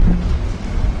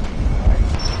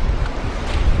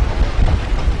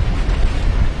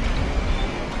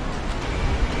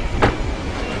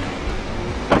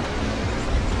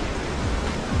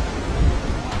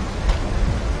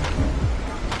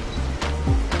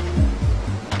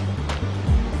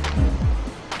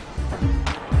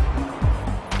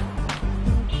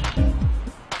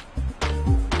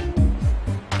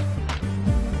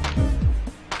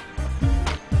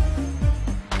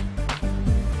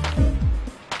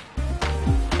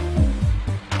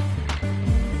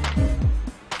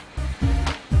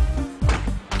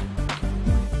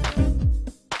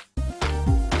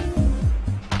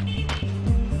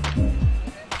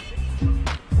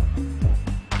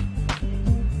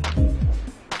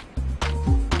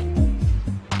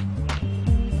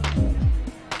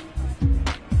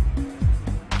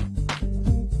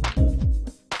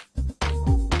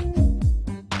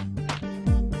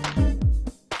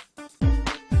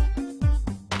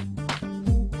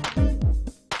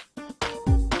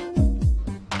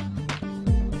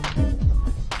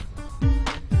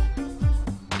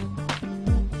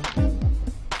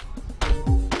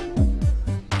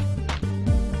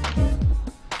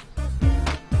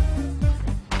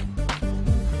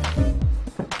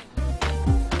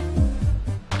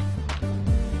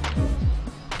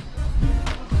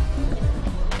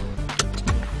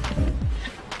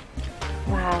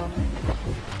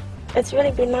 It's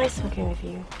really been nice working with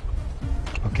you.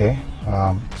 Okay,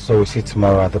 so we'll see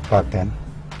tomorrow at the park then.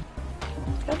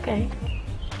 Okay.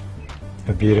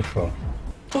 You're beautiful.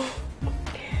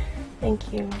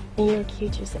 Thank you. And you're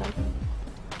cute yourself.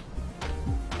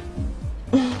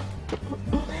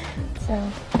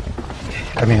 So.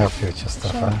 Let me help you with your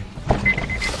stuff, Sure. huh?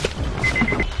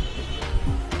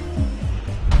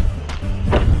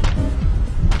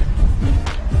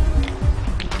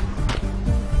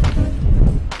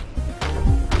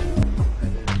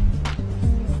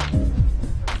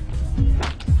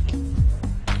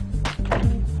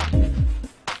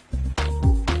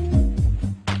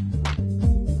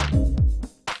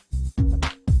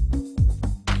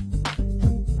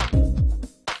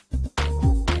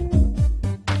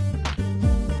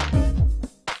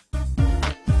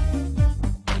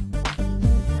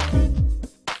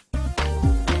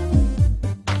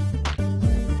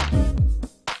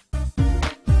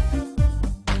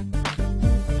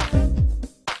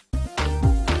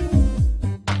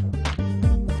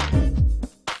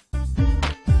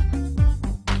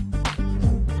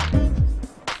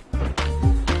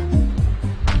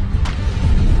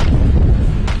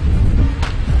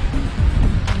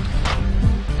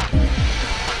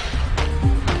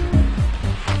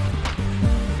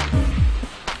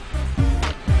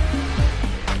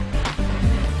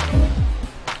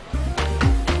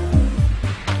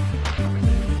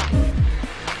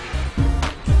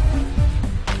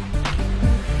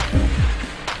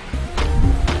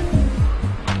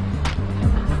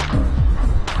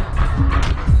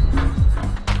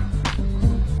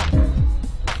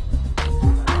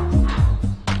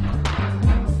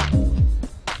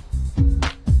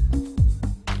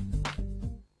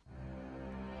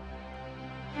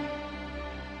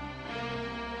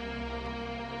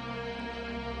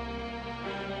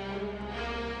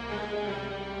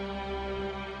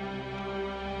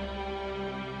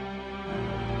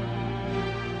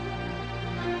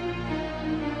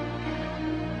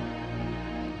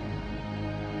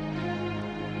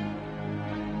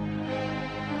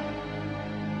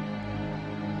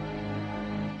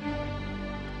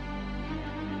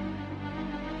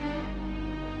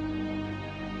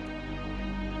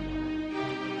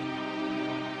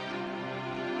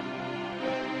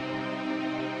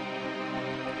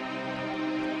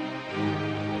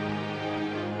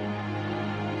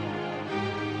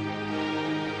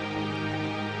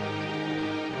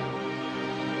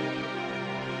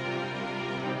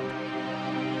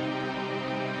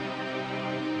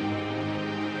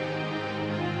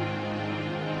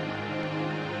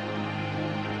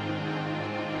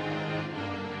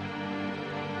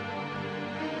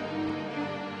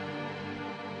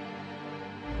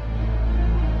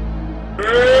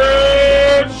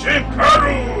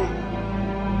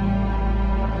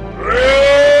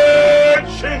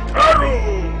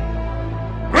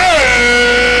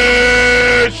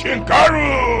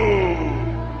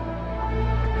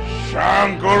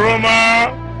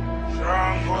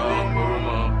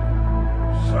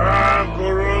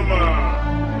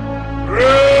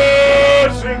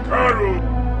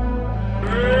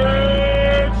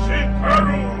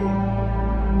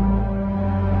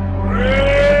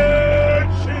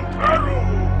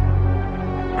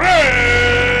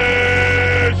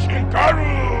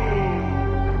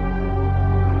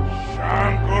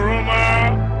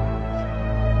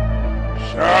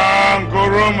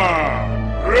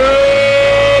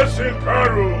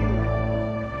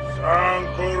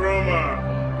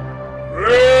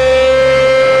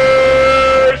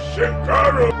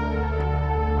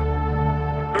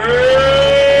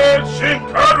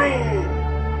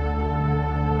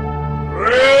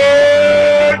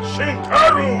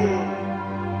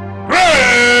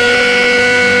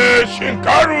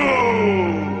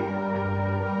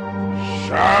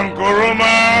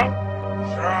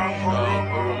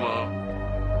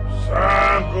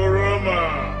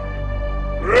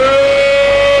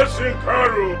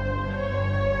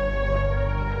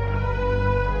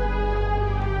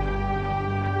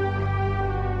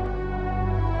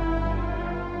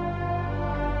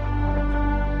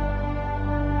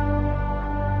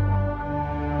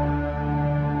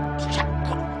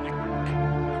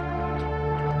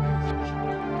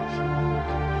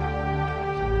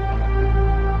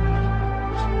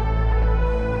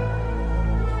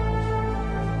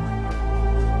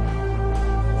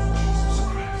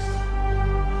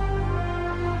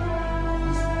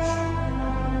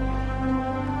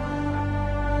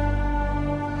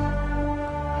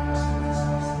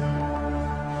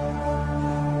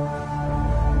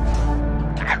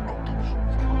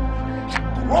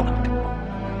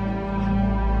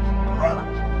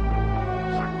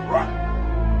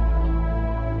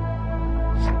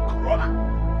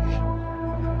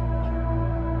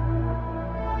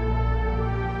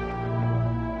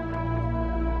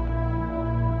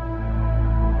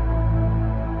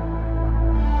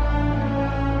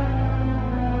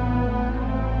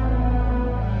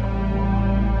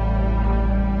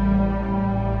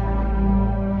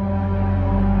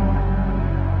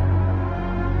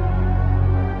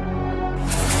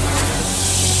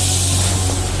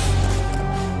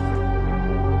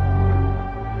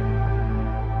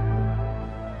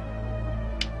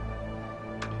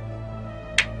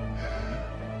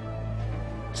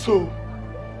 So,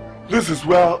 this is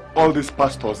where all these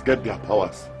pastors get their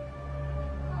powers.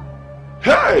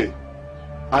 Hey!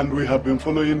 And we have been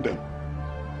following them.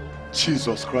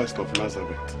 Jesus Christ of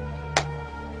Nazareth.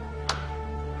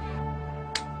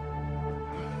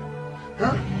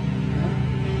 Huh?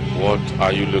 What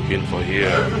are you looking for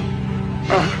here?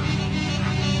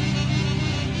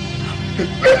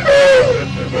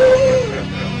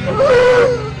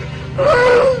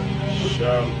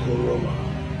 Shankuroma.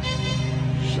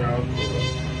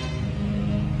 Shankuroma.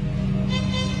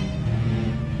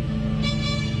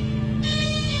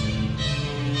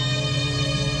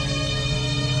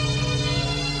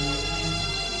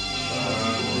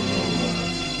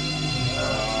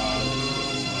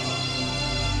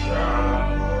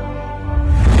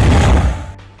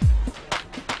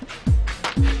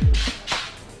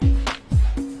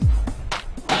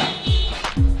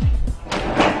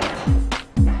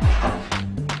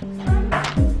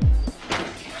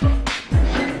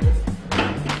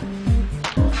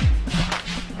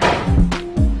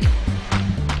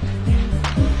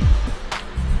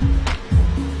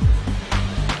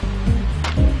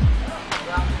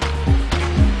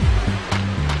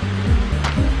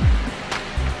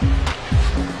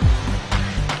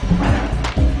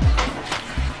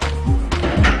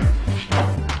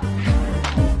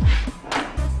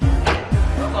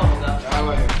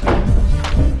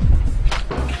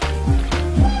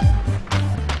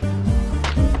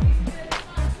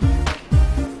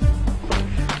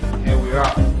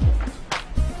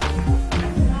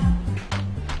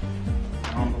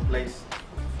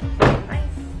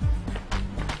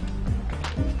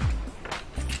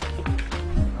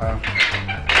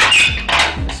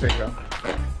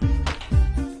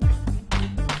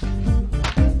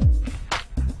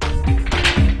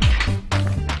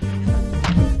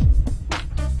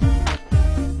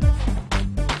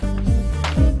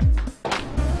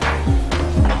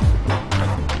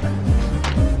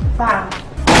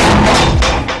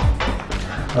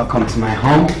 Welcome to my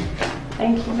home.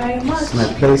 Thank you very much. It's my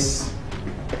place.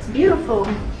 It's beautiful.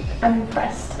 I'm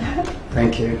impressed.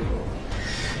 Thank you.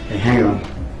 Hey, hang on.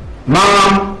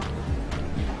 Mom!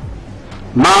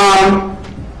 Mom!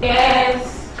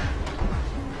 Yes.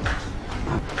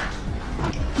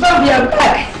 Bob, you're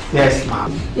back. Yes,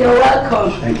 Mom. You're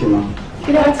welcome. Thank you, Mom.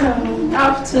 Good afternoon.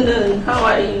 Afternoon. How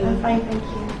are you? I'm fine, thank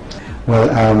you.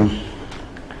 Well,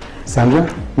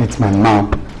 Sandra, meet my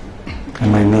mom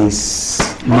and my niece.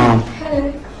 Mom.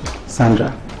 Hello.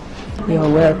 Sandra. You're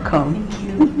welcome.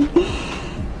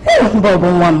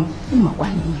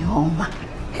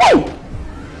 Hey!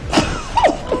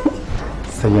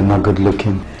 So you're not good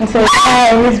looking. It's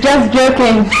okay, he's just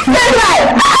joking.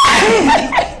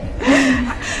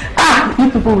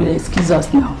 You people will excuse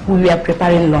us now. We are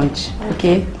preparing lunch,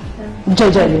 okay?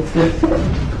 Jojo, let's go.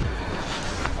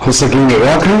 Once again, you're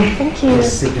welcome. Thank you.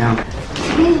 Just sit down.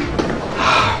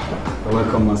 You're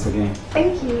welcome once again.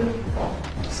 Thank you.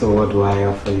 So what do I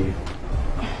offer you?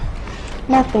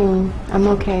 Nothing. I'm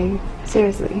okay.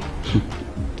 Seriously.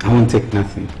 I won't take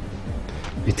nothing.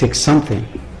 You take something.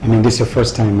 I mean, this is your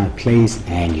first time in my place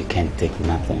and you can't take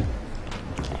nothing.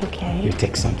 Okay. You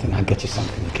take something. I'll get you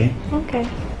something, okay? Okay.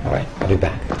 All right. I'll be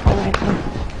back. All right.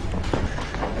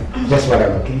 Just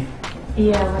whatever, okay?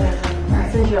 Yeah, whatever.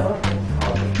 I'll send you off.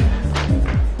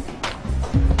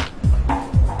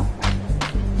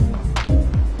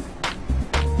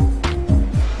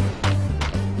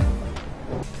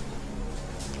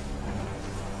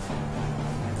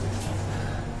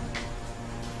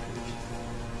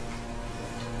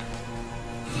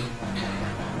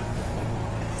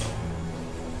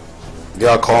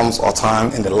 There comes a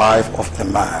time in the life of a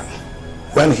man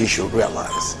when he should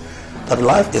realize that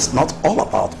life is not all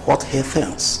about what he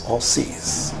thinks or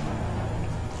sees.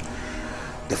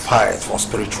 The fight for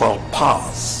spiritual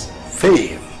powers,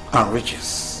 fame, and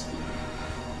riches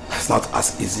is not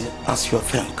as easy as you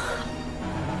think.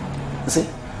 You see,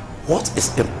 what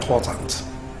is important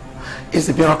is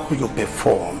the miracle you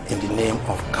perform in the name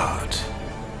of God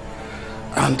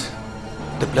and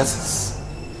the blessings.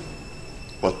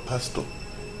 But Pastor,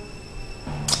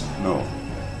 no.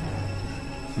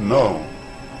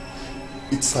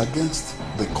 It's against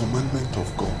the commandment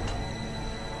of God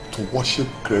to worship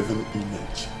graven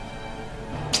image.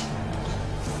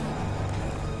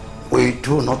 We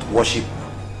do not worship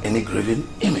any graven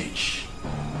image.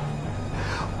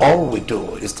 All we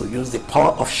do is to use the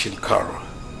power of Chika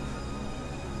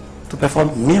to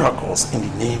perform miracles in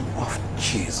the name of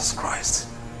Jesus Christ.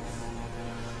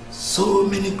 So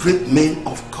many great men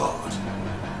of God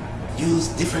use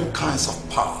different kinds of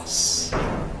powers.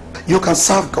 You can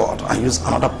serve God and use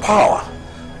another power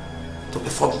to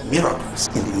perform miracles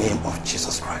in the name of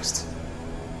Jesus Christ.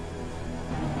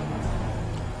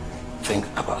 Think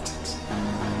about it.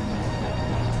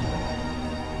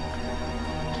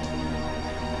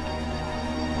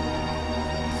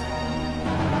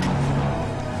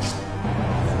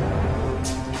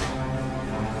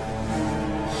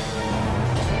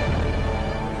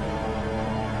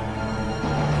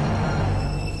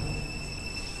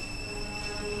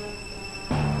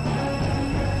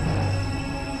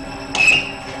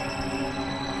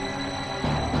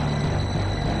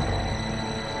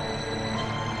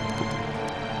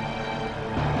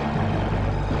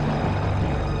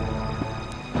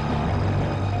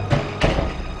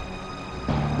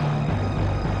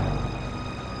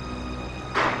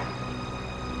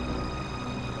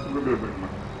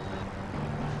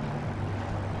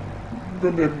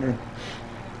 Good evening.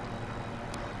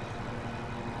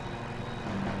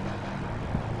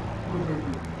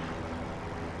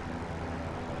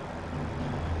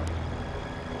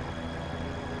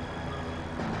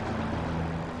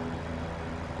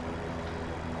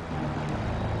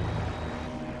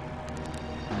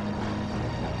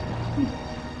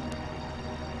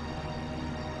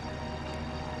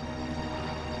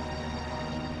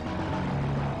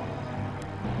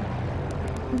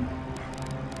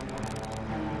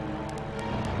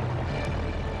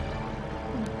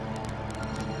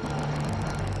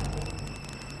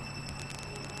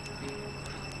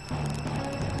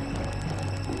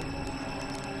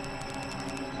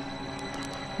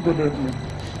 Good evening.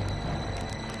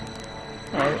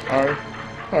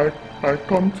 I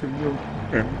come to you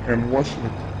and worship.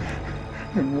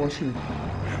 And worship.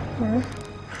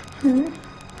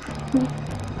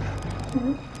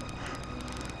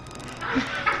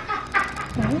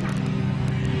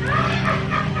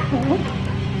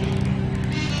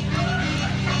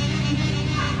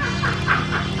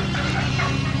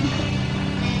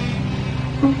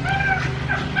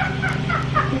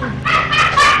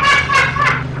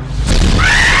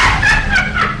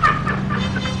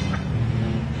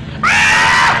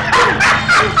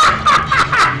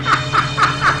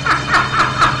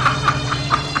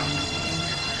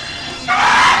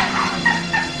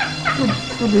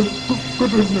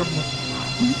 Good evening.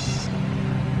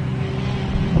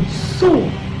 So,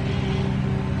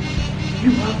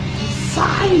 you have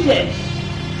decided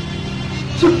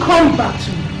to come back to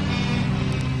me?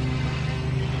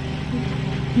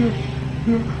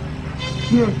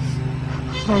 Yes.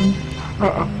 And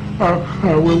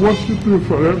I will worship you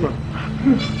forever.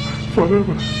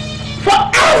 Forever.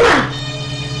 Forever!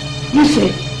 You say,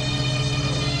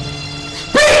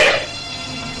 speak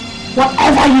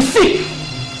whatever you seek,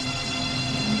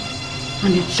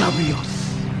 and it shall be yours.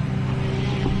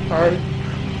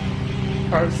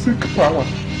 I seek power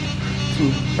to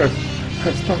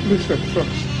establish a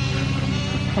church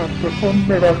and perform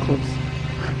miracles,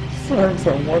 signs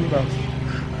and wonders,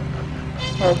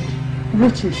 and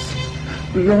riches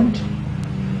beyond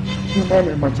human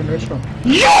imagination.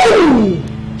 You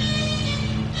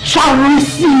shall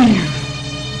receive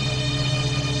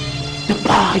the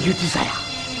power you desire.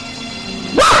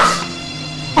 What?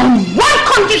 On one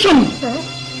condition.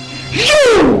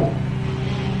 You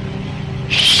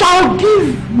shall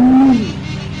give me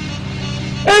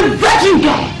a virgin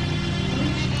girl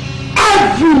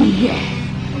every year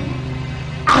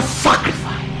as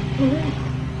sacrifice.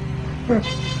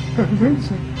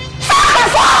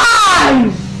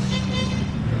 Sacrifice!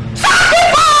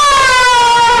 Sacrifice!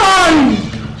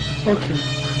 Okay,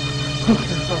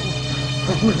 I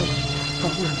will.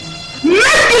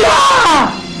 Nadia!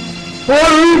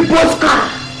 Oriboska!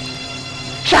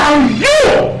 Shall you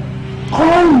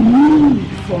call me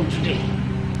from today?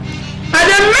 At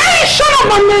the mention of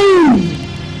my name,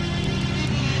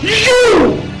 you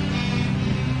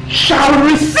shall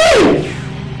receive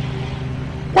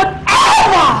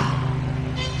whatever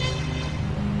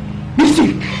you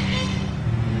seek.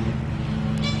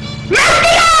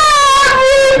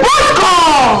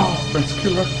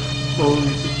 Muscular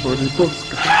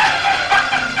Oriboska.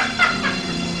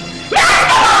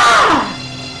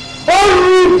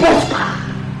 Oriboska.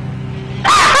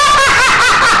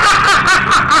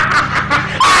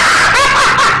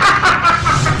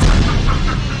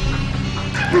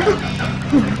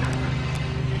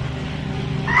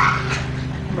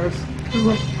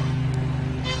 Muscular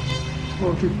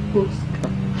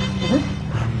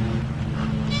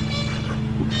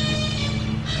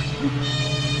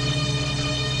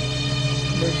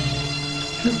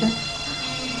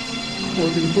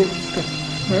Oriboska.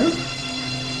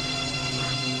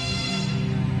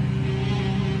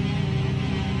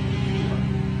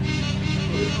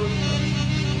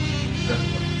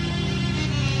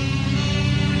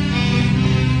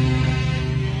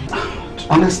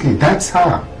 Honestly, that's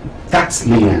her. That's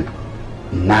Lillian.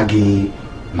 Naggy,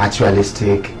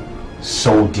 materialistic,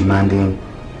 soul demanding,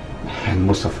 and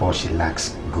most of all, she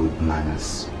lacks good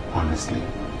manners, honestly.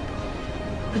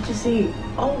 But you see,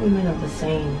 all women are the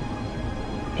same.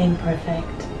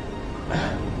 Imperfect.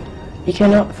 You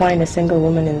cannot find a single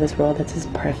woman in this world that is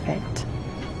perfect.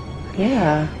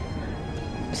 Yeah.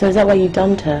 So is that why you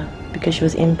dumped her? Because she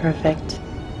was imperfect?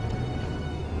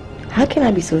 How can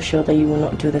I be so sure that you will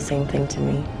not do the same thing to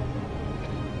me?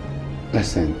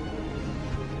 Listen,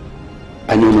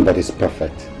 I know nobody's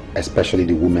perfect, especially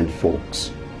the women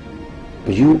folks.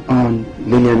 But you and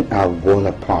Lillian are worlds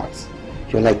apart.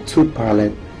 You're like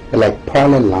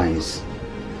parallel lines.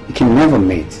 You can never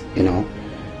mate, you know.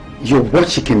 You're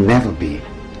what you can never be.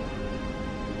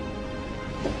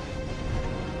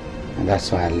 And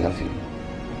that's why I love you.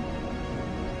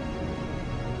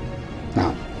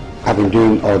 Now, I've been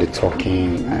doing all the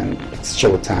talking and it's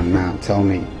showtime now. Tell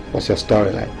me, what's your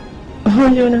story like? What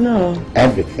do you want to know?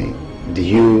 Everything.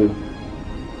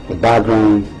 The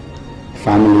background,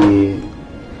 family,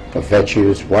 the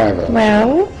virtues, whatever.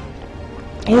 Well,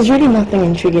 there's really nothing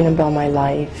intriguing about my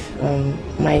life.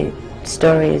 My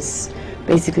story is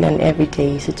basically an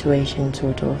everyday situation,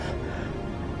 sort of.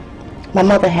 My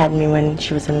mother had me when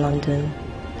she was in London.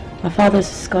 My father's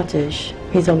Scottish.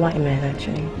 He's a white man,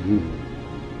 actually.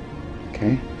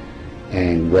 Okay.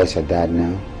 And where's your dad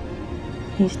now?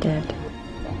 He's dead.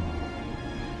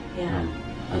 Yeah.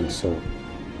 I'm so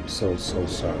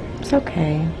sorry. It's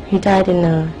okay. He died in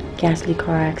a ghastly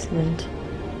car accident.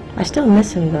 I still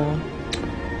miss him, though.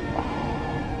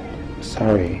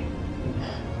 Sorry.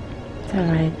 It's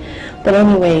alright. But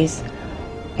anyways,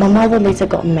 my mother later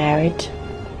got married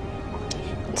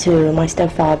to my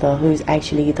stepfather, who's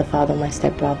actually the father of my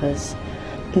stepbrothers.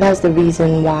 And that's the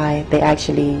reason why they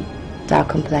actually dark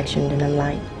complexioned and I'm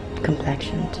light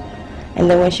complexioned. And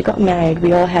then when she got married,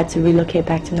 we all had to relocate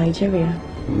back to Nigeria.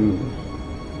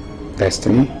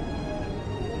 Destiny?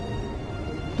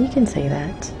 You can say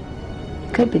that.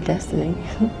 It could be destiny.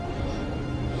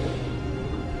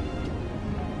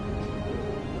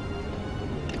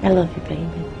 I love you, baby.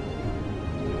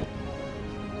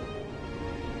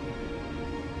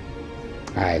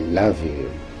 I love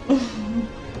you.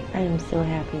 I am so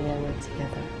happy that we're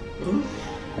together.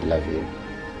 I love you.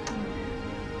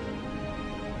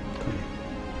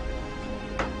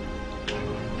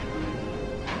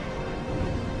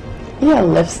 Your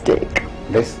lipstick.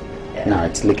 This? No,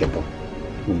 it's lickable.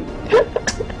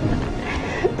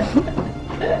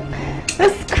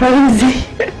 That's crazy.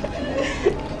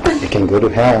 You can go to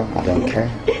hell, I don't care.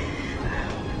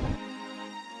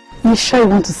 You sure you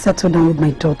want to settle down with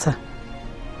my daughter?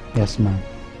 Yes, ma'am.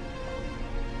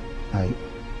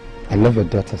 I love your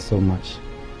daughter so much.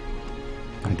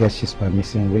 I guess she's my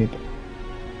missing rib.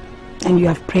 And you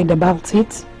have prayed about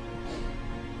it?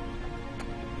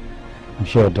 I'm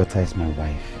sure your daughter is my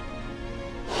wife.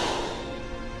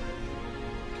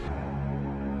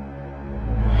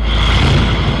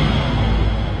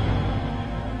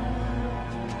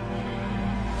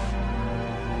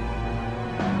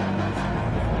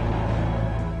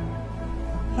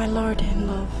 My lord in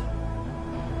love.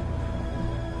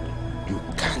 You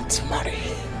can't marry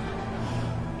him.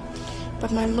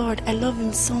 But my lord, I love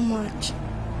him so much.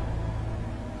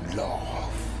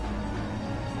 Love.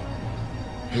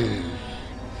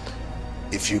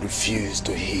 If you refuse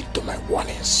to heed to my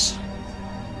warnings,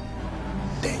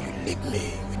 then you leave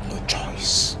me with no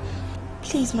choice.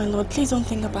 Please, my lord, please don't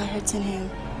think about hurting him.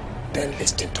 Then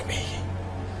listen to me.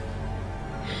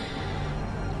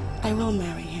 I will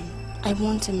marry him. I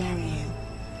want to marry him.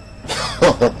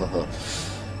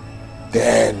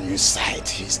 Then you cite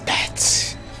his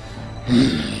death.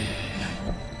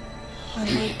 My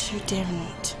lord, you dare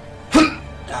not.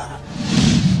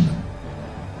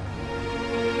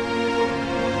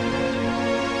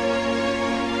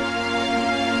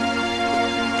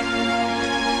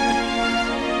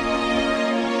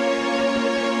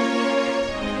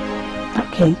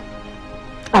 Okay,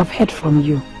 I've heard from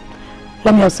you.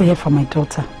 Let me also hear from my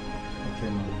daughter. Okay,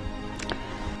 ma'am.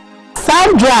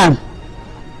 Sandra!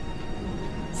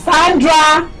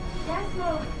 Sandra! Yes,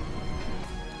 ma'am.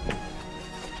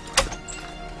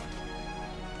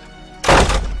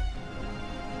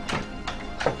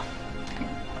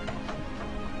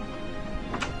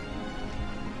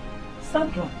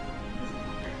 Sandra,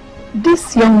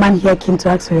 this young man here came to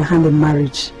ask for your hand in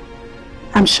marriage.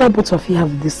 I'm sure both of you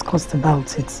have discussed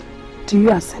about it. Do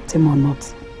you accept him or not?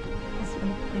 Yes,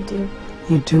 ma'am, I do.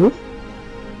 You do?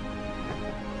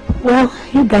 Well,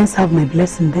 you guys have my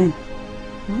blessing then.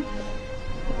 Thank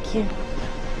you.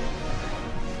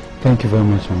 Thank you very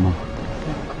much, Mama.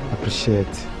 I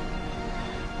appreciate.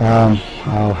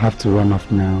 I'll have to run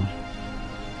off now.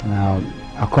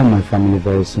 I'll call my family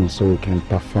very soon so we can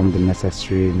perform the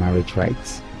necessary marriage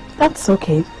rites. That's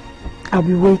okay. I'll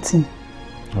be waiting.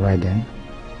 Alright then.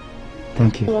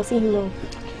 Thank you. I'll see you love.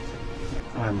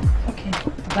 Okay.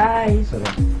 Bye. So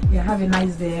yeah, have a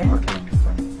nice day. Okay.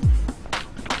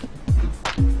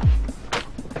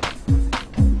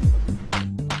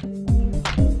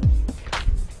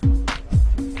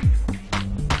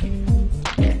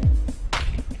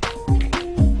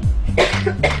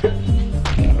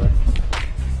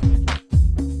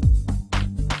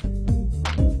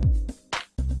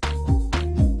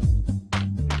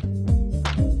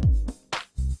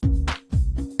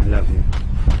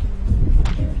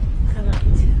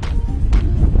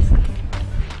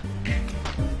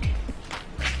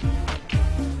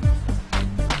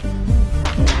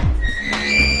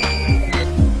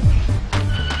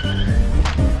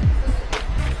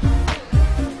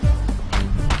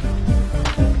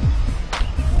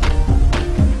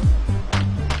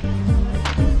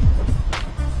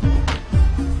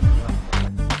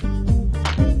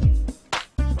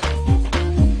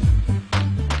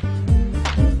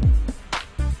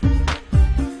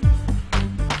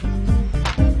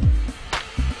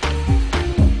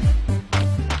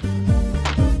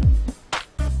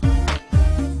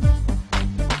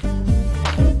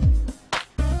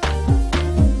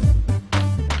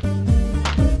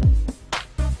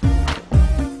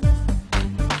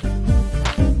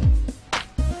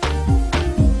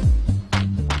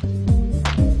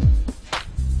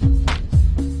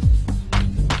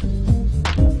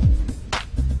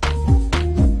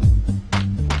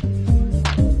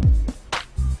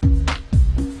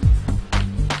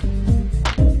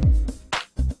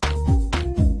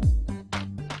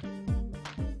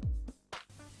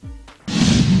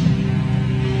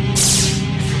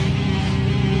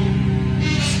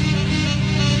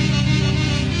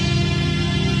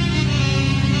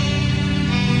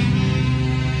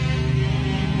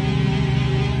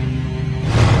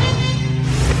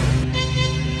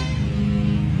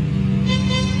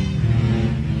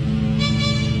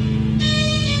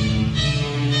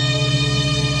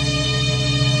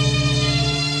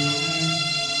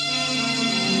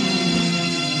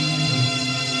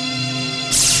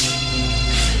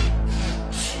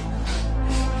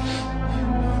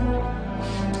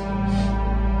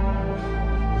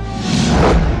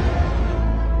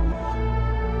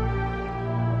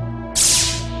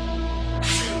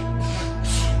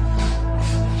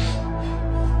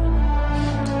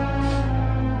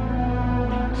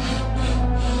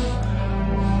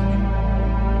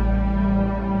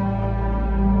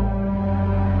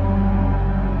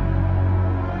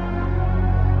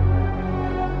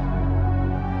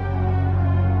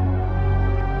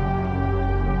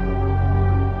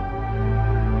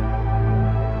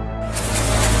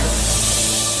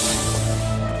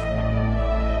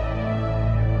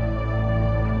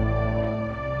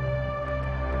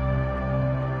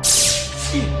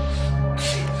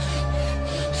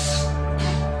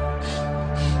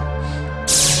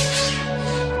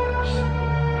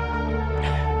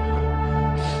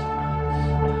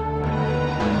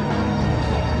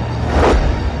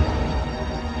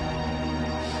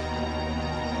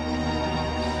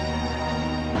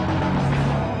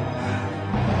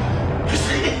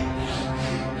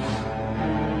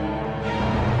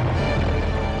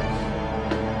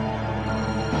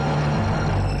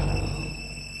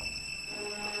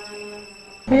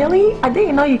 Really? I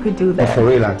didn't know you could do that. For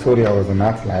real, I told you I was an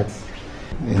athlete.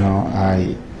 You know,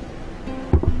 I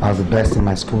was the best in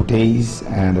my school days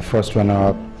and the first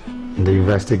runner-up in the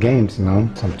university games, you know,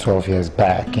 some 12 years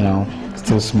back, you know,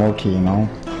 still smoky, you know.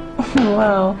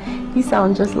 Wow, you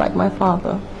sound just like my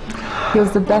father. He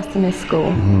was the best in his school.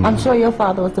 I'm sure your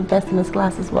father was the best in his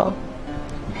class as well.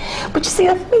 But you see,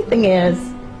 the funny thing is,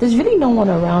 there's really no one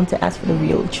around to ask for the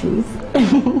real truth.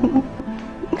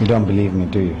 You don't believe me,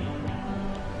 do you?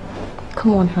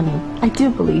 Come on, honey. I do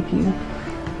believe you.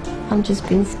 I'm just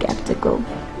being skeptical.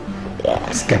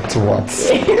 Yeah. Skeptical what?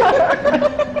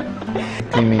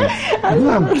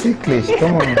 I'm ticklish.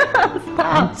 Come on.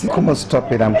 Stop. Come on,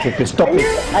 stop it. I'm ticklish. Stop it.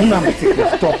 I'm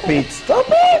ticklish. Stop it. Stop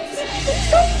it.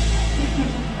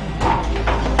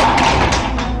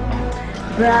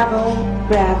 Bravo,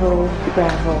 bravo,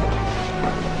 bravo.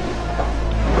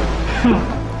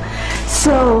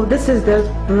 So, this is the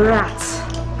brat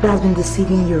that has been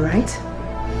deceiving you, right?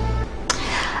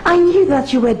 I knew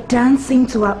that you were dancing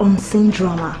to our unseen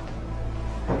drama.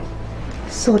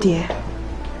 So, dear,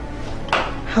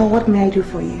 what may I do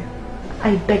for you?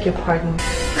 I beg your pardon.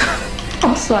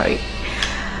 Oh, sorry.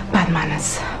 Bad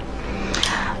manners.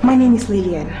 My name is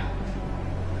Lillian.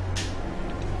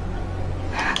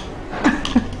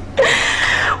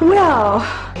 Well,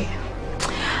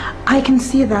 I can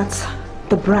see that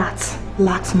the brat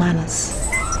lacks manners.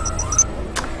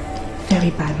 Very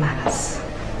bad manners.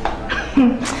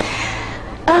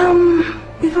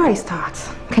 Before I start,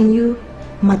 can you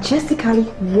majestically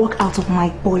walk out of my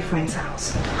boyfriend's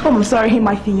house? Oh, I'm sorry,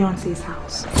 my fiance's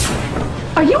house.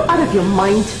 Are you out of your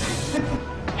mind?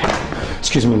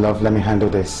 Excuse me, love, let me handle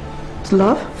this.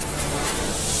 Love?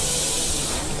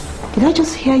 Did I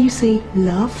just hear you say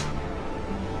love?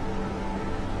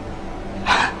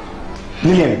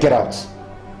 Lillian, get out.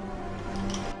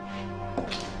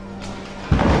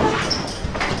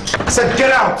 I said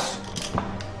get out!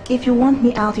 If you want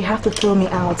me out, you have to throw me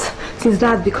out, since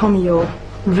that's become your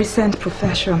recent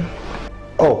profession.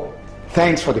 Oh,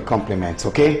 thanks for the compliment,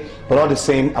 okay? But all the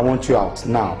same, I want you out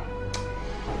now.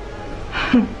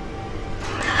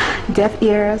 Deaf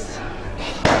ears.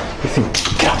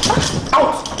 Get out!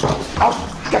 Out! Out!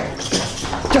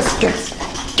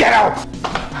 Get out!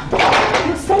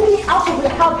 You're sending me out of the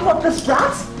help of this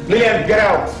brat? Lillian, get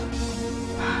out!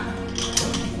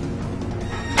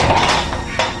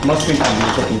 Must think I'm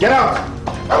doing something. Get out!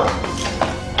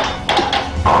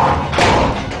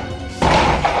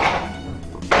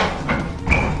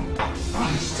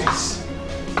 What is this?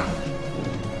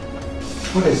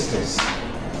 What is this?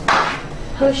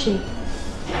 Who's she?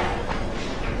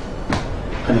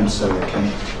 I'm sorry,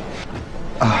 okay?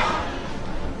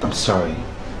 I'm sorry.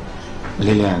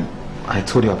 Lillian, I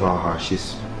told you about her.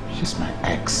 She's my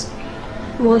ex.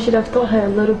 Well, I should have taught her a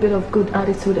little bit of good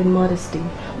attitude and modesty.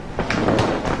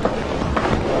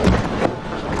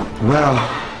 Well,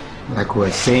 like we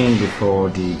were saying before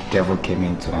the devil came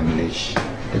in to unleash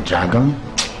the dragon,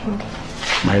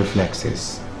 my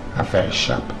reflexes are very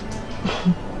sharp.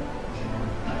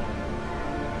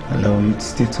 Hello, you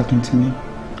still talking to me?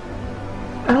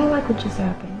 I don't like what just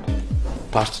happened.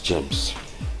 Pastor James,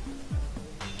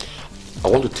 I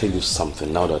want to tell you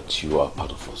something now that you are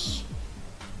part of us.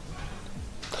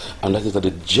 And that is that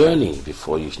the journey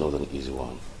before you is not an easy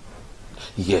one.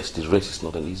 Yes, the race is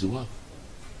not an easy one.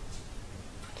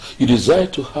 You desire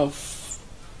to have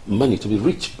money, to be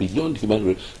rich beyond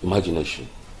human imagination.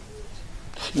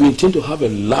 You intend to have a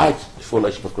large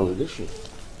fellowship of congregation.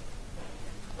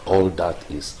 All that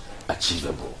is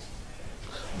achievable.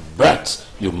 But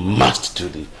you must do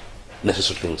the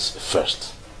necessary things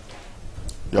first.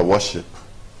 Your worship,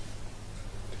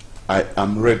 I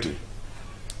am ready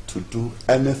to do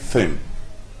anything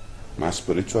my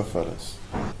spiritual fathers.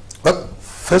 But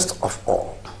first of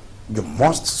all, you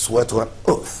must swear to an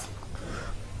oath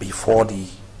before the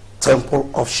temple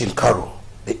of Shinkaru,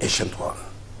 the ancient one,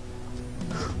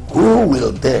 who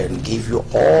will then give you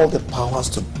all the powers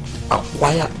to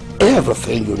acquire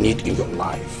everything you need in your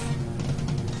life.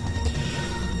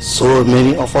 So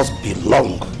many of us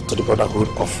belong to the brotherhood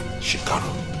of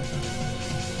Shinkaru,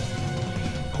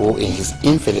 who in his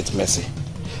infinite mercy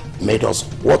made us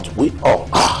what we all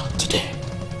are today.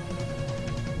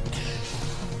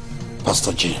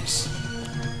 Pastor James,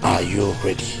 are you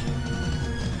ready?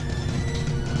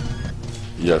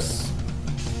 Yes,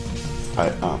 I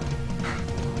am.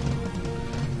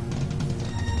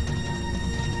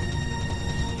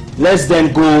 Let's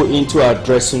then go into our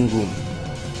dressing room,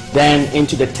 then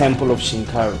into the temple of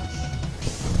Shinkaru.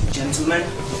 Gentlemen,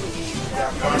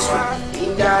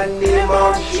 in the name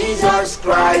of Jesus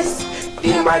Christ,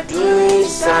 be my doing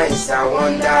signs and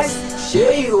wonders.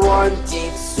 Sure you want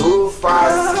it so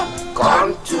fast.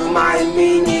 Come to my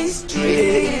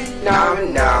ministry now,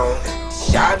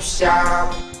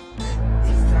 sharp.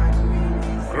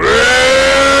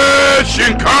 Great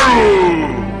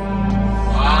Shinkaru!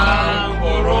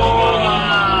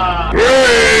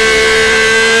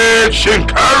 Great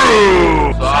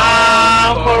Shinkaru!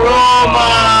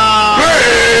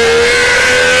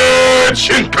 Great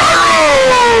Shinkaru!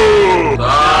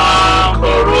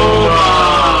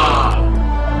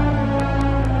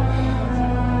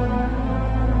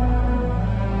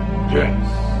 Yes.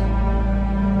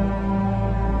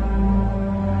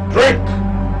 Drink,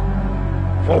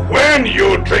 for when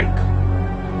you drink,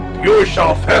 you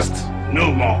shall thirst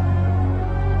no more.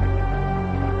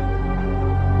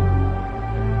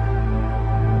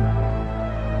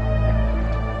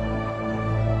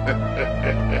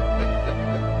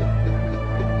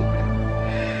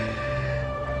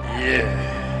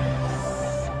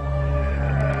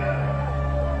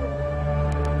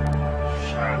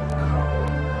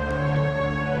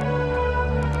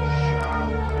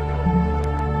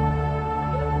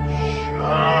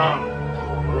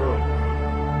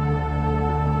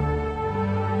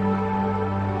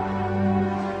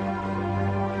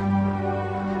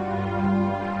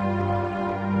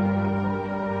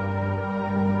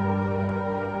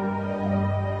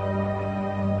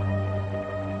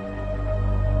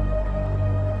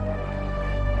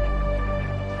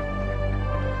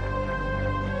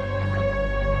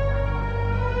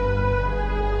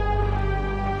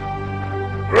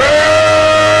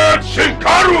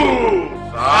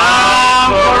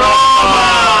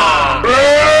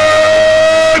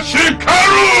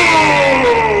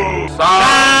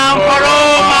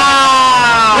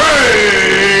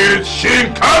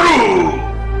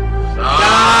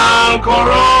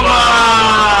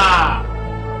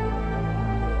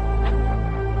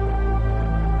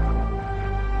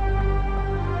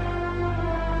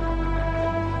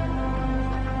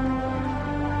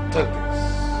 Take this.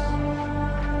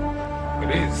 It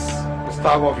is the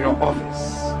staff of your office.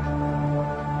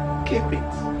 Keep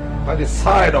it by the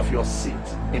side of your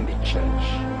seat in the church.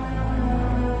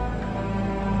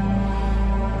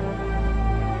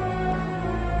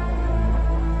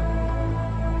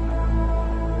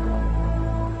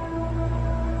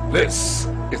 This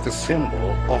is the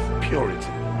symbol of purity.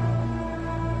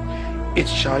 It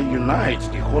shall unite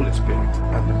the Holy Spirit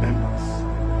and the members,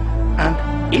 and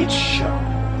it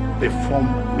shall perform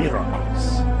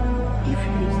miracles if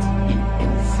used in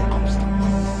any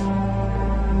circumstance.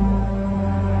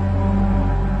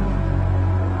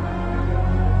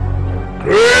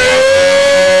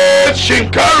 Great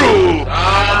Shinkaru!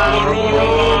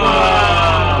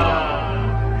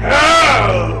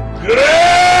 Hell!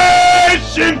 Great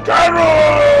Shinkaru!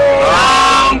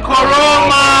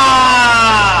 Koroma!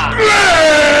 Great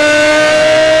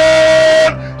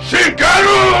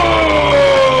Shinkaru!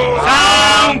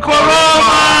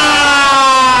 Koroma!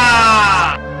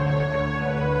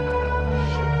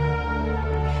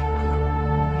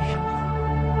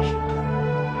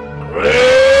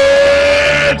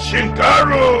 Great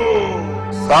Shinkaru!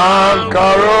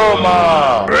 Sankaroma!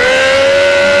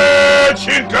 Great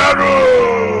Shinkaru!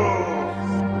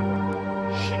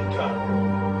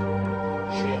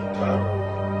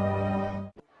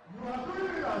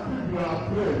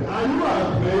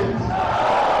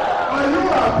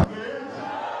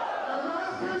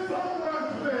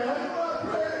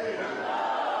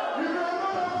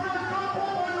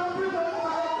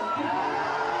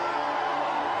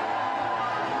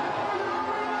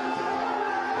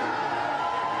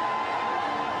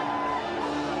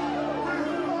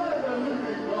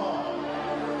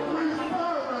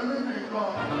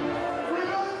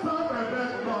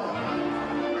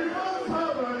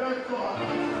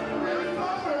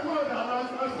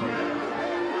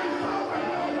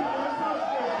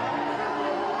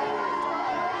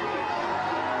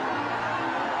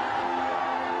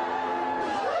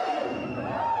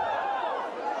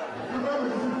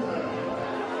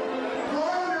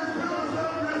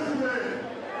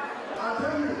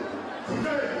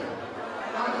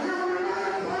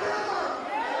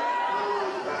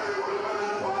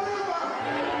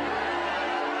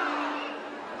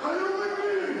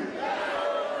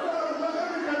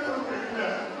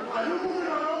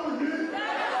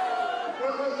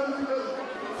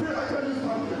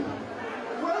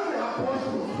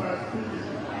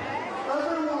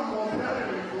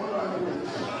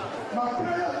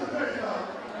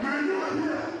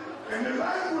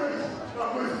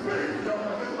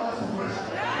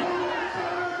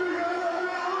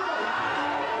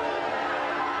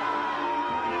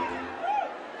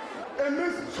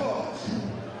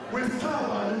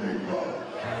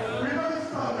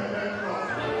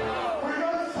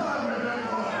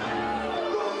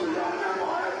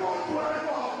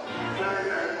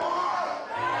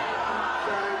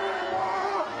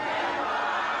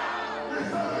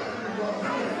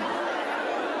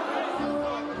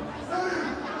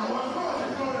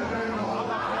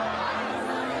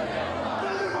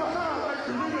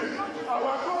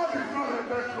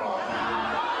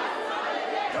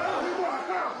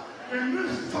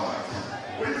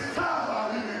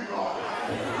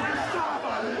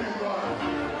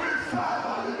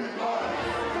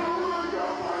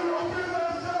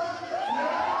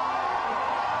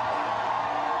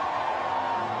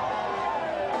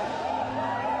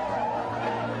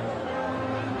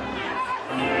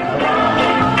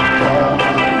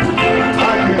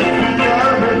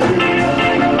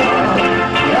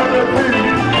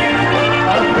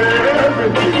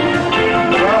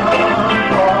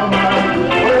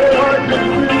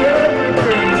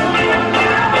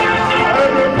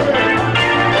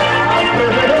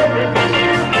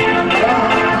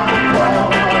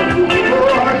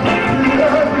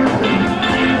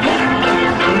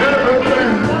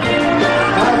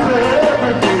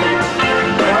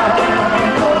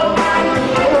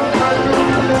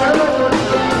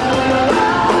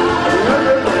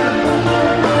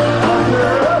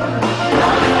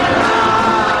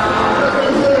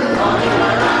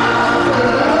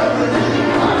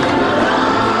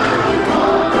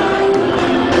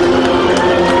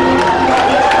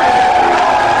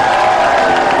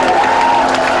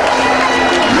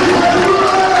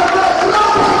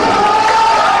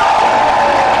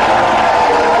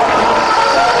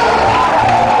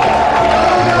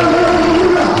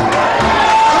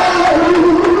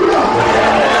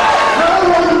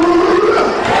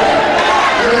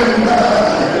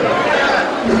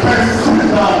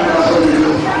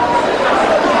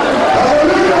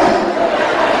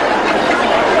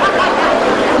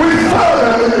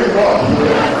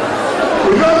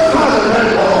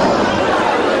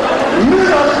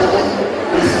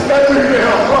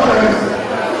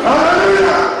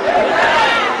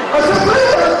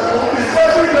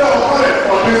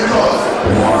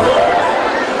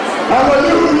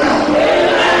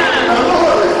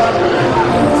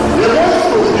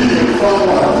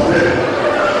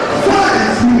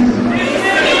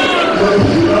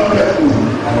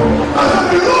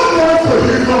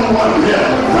 someone here.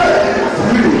 Say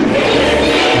it's me.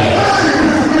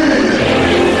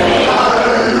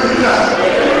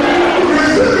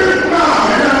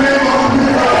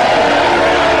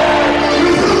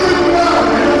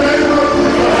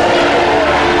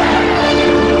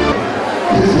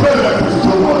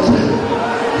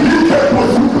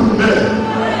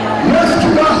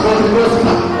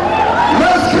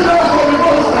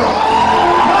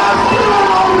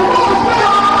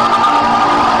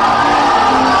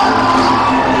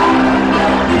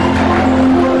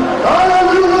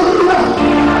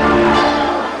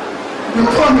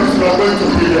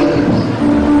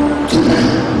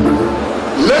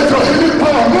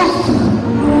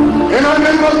 In the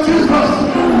name of Jesus.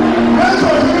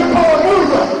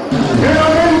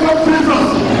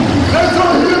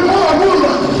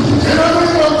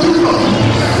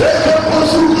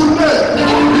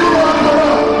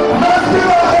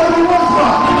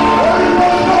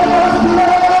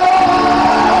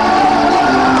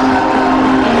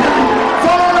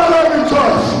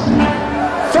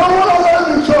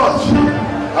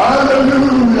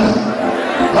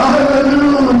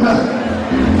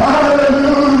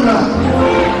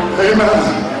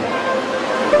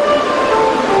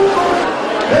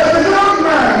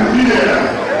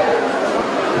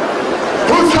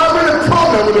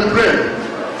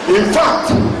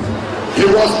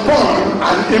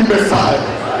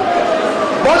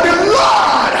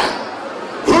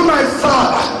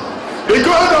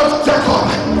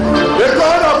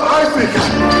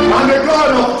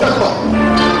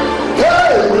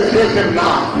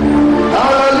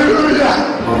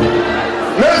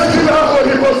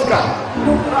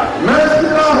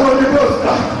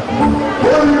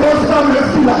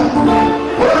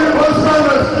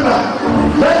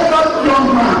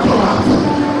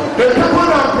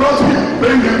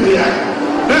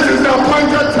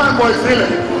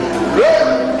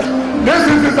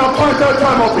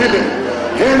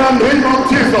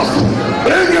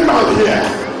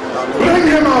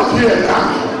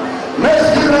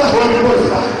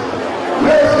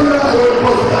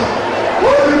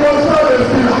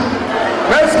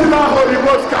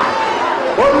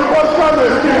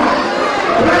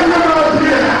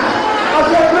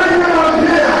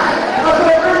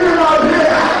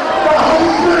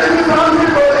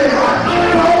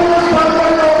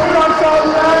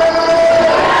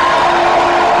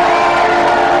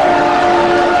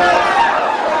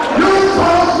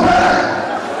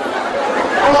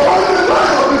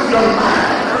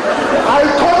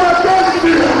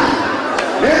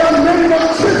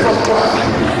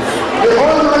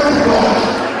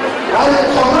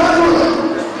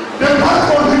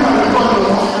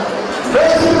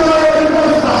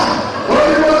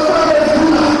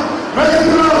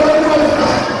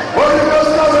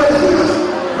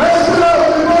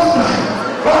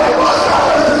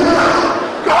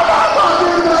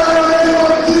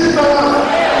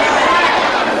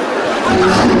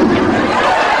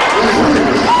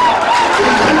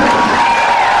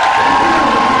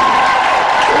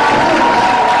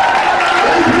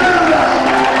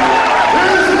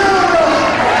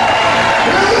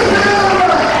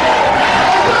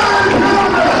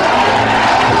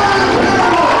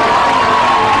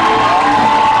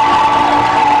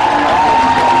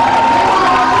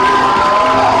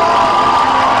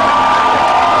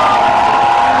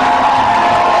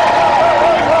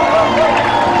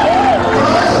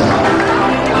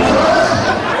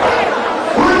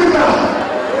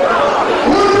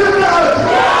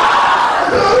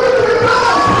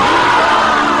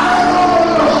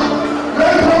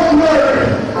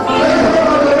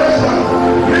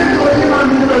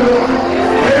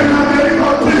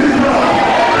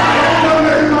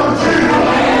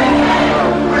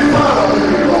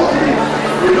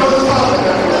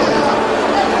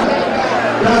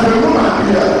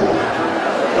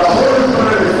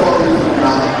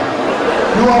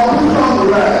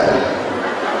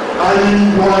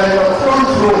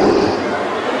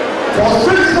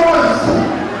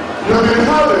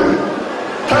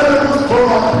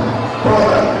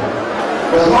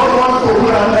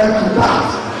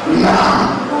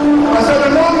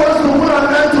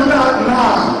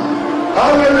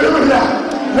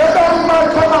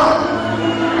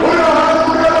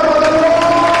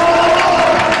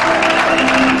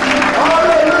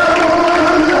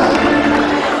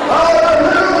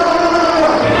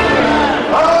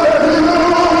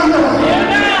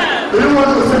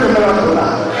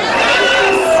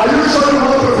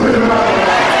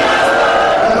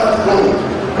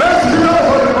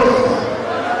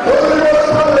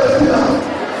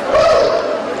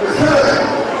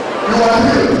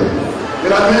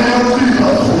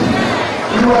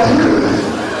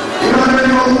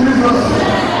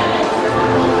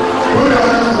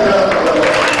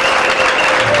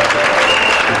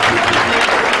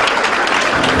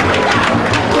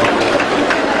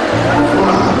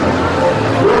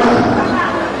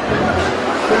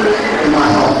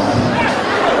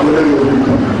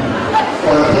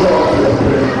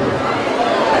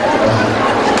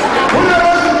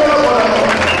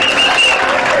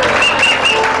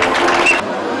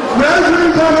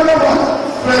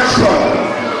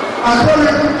 I call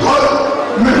it God,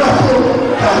 miracle,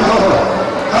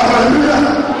 hallelujah.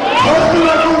 What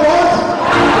miracle what?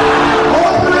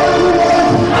 What miracle what?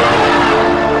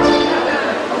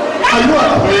 Are you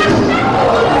afraid?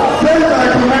 Say it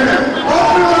like a man. What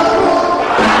miracle?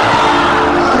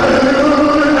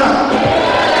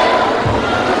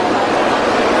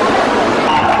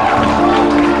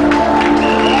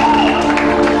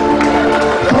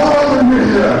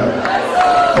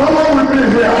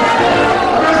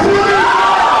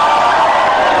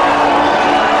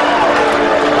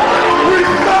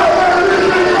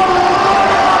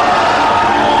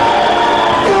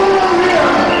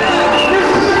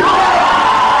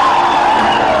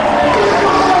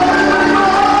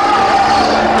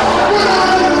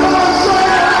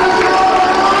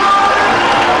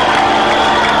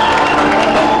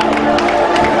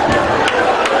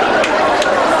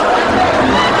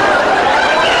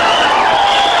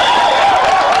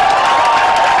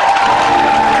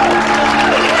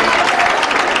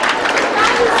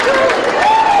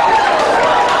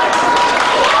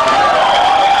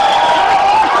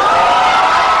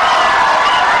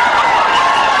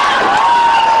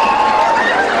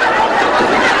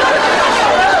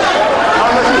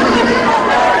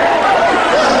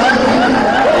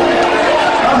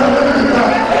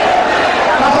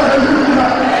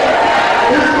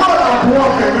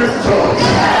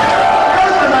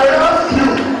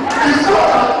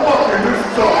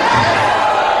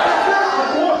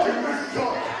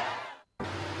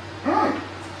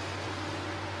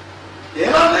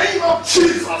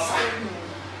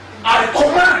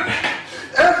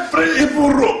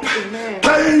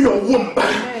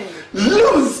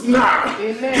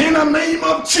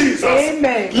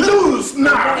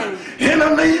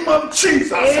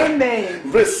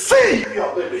 Receive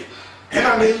your baby in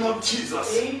the name of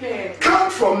Jesus. Amen.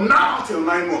 Count from now till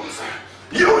 9 months.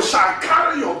 You shall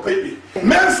carry your baby.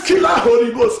 Meskila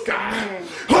Horiboska.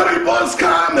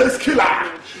 Horiboska Meskila.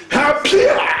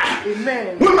 Appear.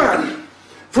 Amen. Woman,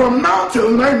 from now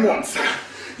till 9 months,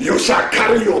 you shall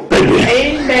carry your baby.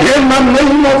 Amen. In the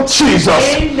name of Jesus.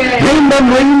 Amen. In the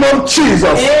name of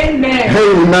Jesus. Amen.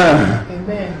 Amen.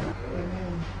 Amen.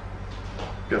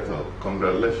 Get up.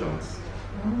 Congratulations.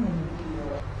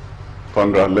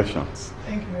 Congratulations.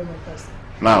 Thank you very much, Pastor.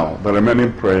 Now, the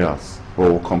remaining prayers, we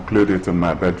will conclude it in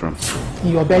my bedroom.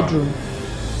 In your bedroom,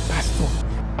 Pastor?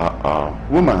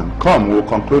 Woman, come, we'll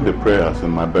conclude the prayers in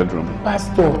my bedroom.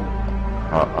 Pastor?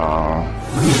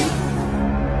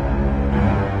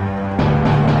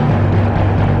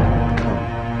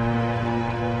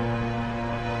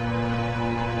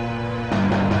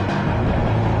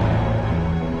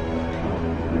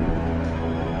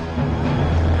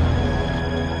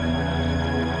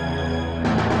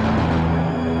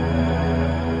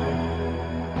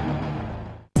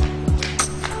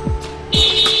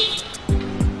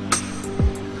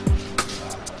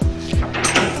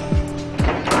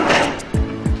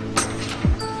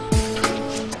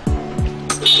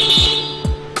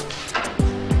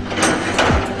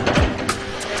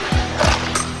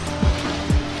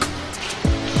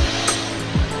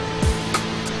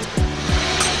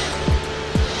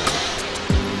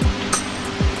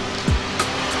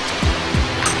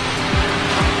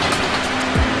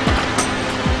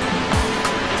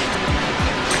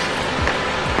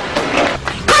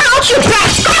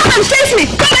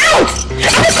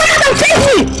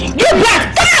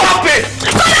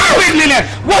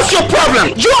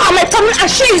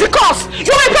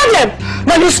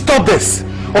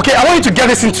 Okay, I want you to get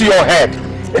this into your head.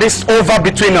 It is over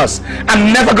between us.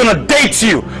 I'm never gonna date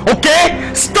you,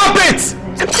 okay? Stop it!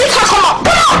 Chika, come on!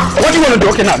 Come on! What do you want to do?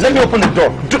 Okay, now, let me open the door.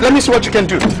 Let me see what you can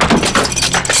do.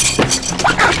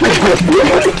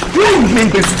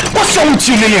 What's wrong with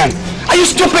you, Lillian? Are you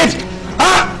stupid?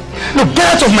 Huh? Look,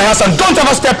 get out of my house and don't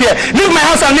ever step here. Leave my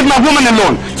house and leave my woman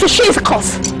alone. So she is a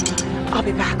cause. I'll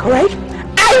be back, alright?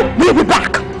 I will be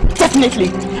back.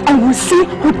 Definitely. And we'll see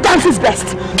who dances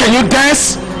best. Can you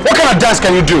dance? What kind of dance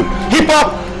can you do? Hip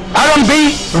hop?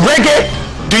 R&B? Reggae?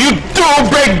 Do you do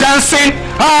break dancing?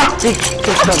 Huh?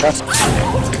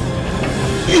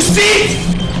 You see?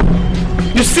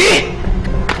 You see?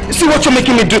 You see what you're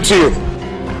making me do to you?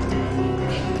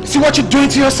 See what you're doing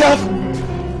to yourself?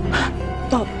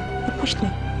 Stop. You pushed me.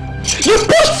 You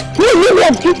pushed me,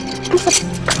 Lillian!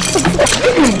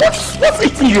 What's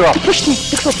eating you up? You pushed me.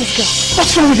 Pick up this girl.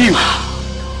 What's wrong with you?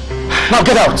 Now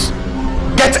get out!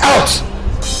 Get out!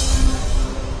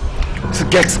 So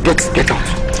get out.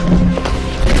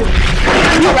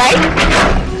 You right?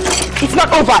 It's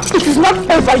not over. It is not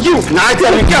over. You. Now I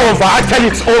tell you, get over. I tell you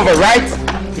it's over, right?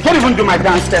 You can't even do my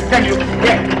dance step, can you?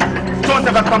 Yeah. Don't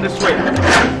ever come this way.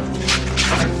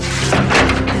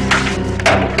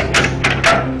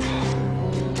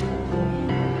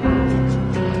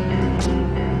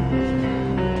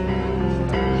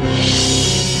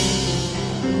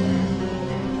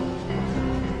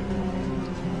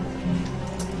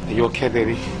 Are you okay,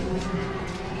 baby?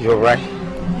 You alright?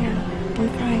 Yeah, I'm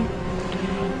fine.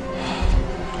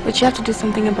 But you have to do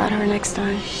something about her next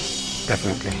time.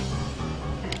 Definitely.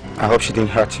 I hope she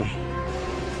didn't hurt you.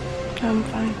 I'm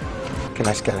fine. Okay,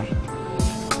 let's get her.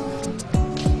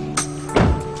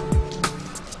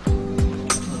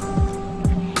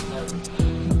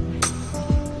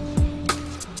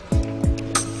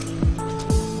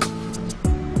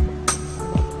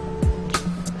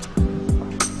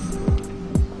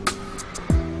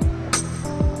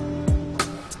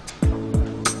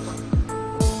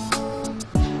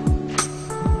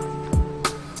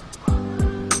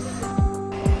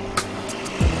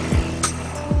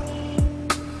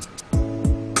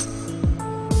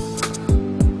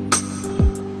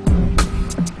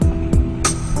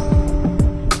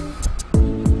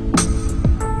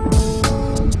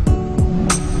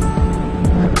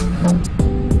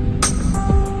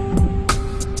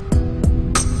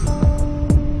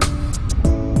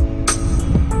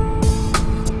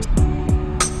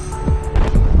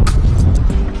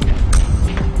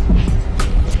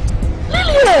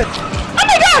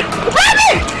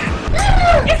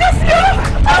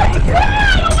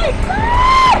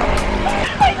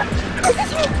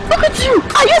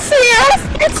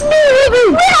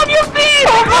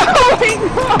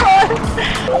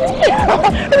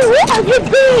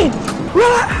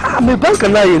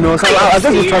 Now, you know, so I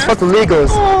just been transferred to Lagos.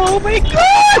 Oh my God!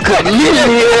 Look at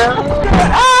Lily!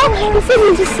 It's so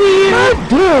good to see you.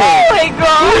 Oh my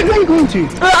God! Where are you going to?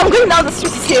 I'm going down the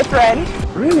street to see a friend.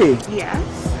 Really?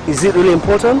 Yes. Is it really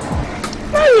important?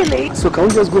 Not really. So can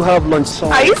we just go have lunch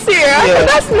somewhere? Are you serious? Yeah.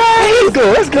 That's nice. Let's go,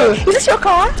 let's go. Is this your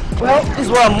car? Well, this is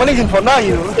what I'm managing for now,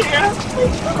 you know. Yeah.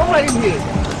 Come right in here.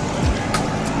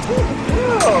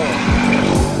 Oh.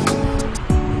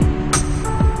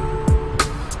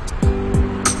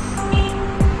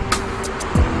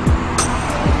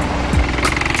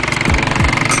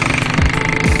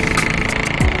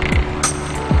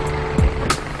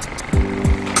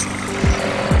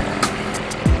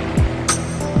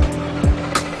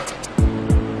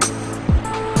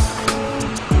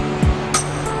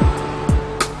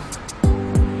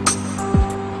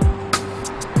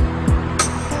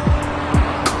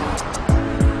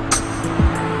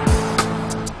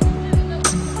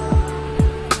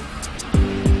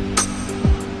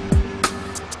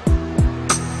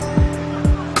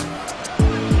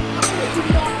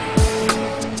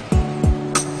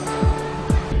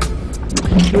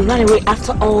 You ran away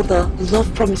after all the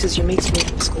love promises you made to me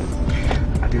in school.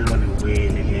 I didn't run away,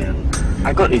 Lillian.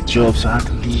 I got a job, so I had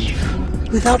to leave.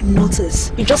 Without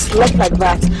notice. You just left like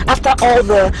that after all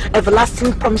the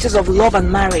everlasting promises of love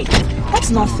and marriage. That's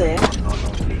not fair. No,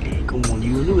 Lily. Come on,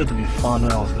 you were nowhere to be found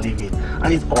when I was leaving.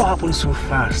 And it all happened so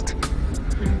fast.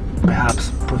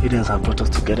 Perhaps Providence had brought us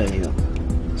together, you know.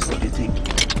 So what do you think?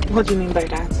 What do you mean by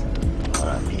that? What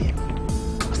I mean?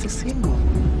 I'm still single.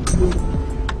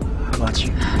 How about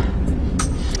you?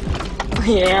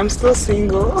 Yeah, I'm still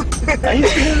single. Are you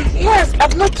serious? Yes,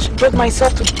 I've not brought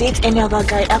myself to date any other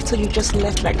guy after you just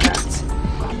left like that.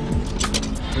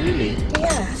 Really?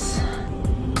 Yes.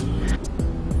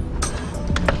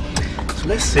 So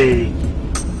let's say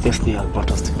destiny has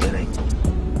brought us together.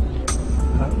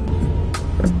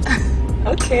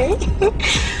 Huh? Okay.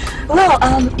 Well,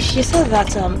 she said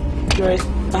that you're a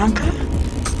banker?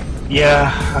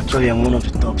 Yeah, actually I'm one of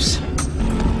the tops.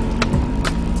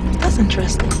 That's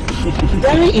interesting.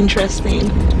 Very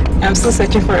interesting. I'm still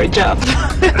searching for a job.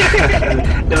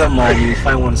 Never mind, you'll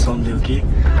find one someday, okay?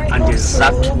 And the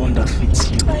exact one that fits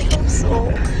you. I hope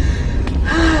so.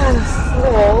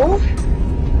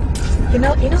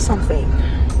 So, you know something?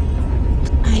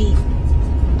 I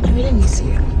really miss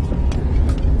you.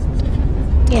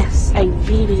 Yes, I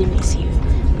really miss you.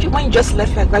 When you just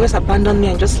left like that, just abandoned me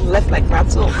and just left like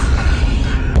that, so.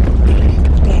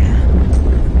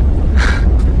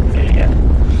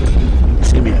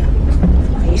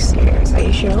 Are you serious? Are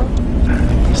you sure?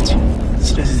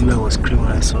 See, this is where I was screaming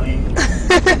when I saw you.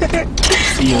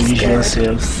 See your usual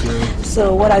self.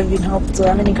 So what have you been up to?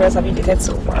 How many girls have you dated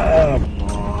so far?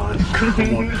 Come on.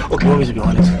 Okay, want me to be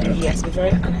honest with you? Yes, be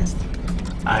very honest.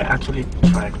 I actually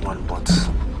tried one, but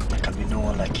there can be no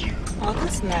one like you. Oh,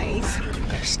 that's nice. You're the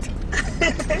best.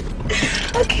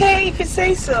 Okay, if you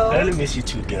say so. I really miss you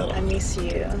too, girl. I miss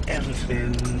you.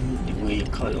 Everything, the way you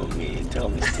call on me, tell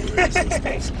me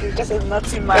stories. You're just a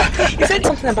naughty man. You said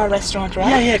something about restaurant,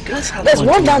 right? Yeah, let's have There's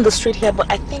one down the street here, but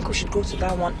I think we should go to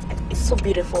that one. It's so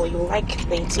beautiful. You like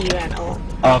the interior and all.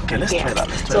 Okay, let's try that.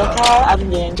 So how have you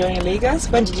been enjoying Lagos?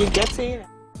 When did you get here?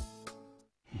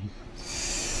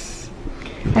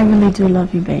 I really do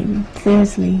love you, baby.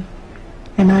 Seriously.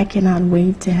 And I cannot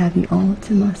wait to have you all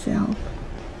to myself.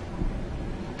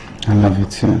 I love you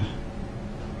too.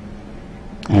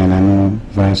 And I know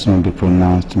very soon will be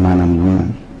pronounced man and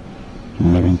woman,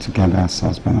 living together as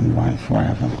husband and wife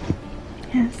forever.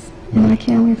 Yes, and I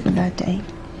can't wait for that day.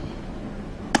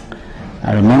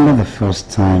 I remember the first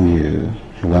time you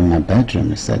were in my bedroom,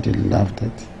 you said you loved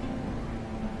it.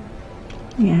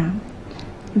 Yeah,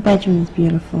 the bedroom is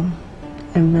beautiful.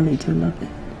 I really do love it.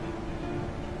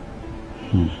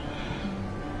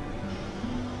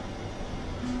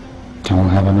 Can we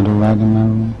have a little ride in my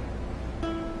room?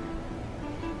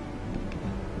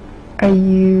 Are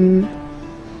you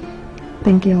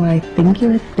thinking what I think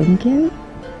you're thinking?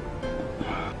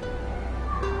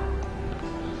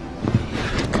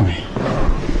 Come here.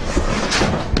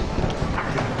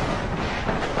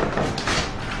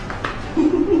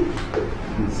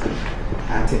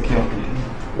 I'll take care of you.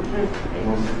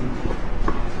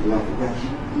 Love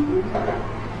you.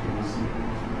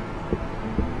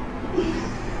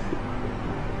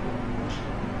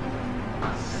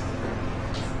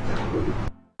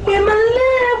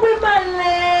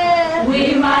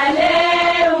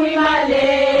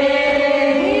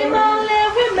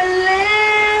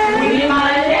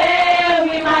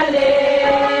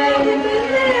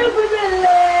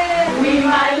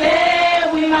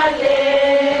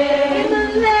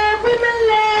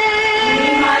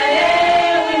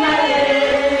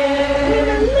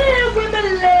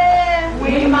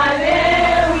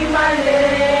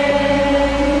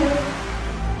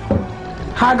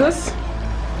 Haggis,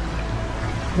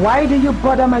 why do you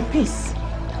bother my peace?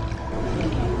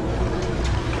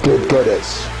 Good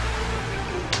goddess,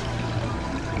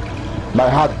 my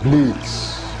heart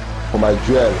bleeds, for my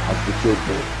jewel has betrayed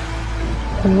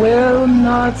me. Will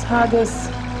not, Haggis,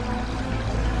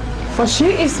 for she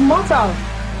is mortal,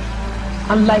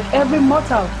 and like every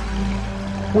mortal,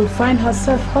 will find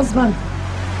herself husband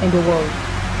in the world.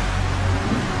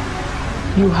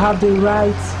 You have the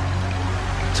right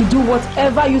to do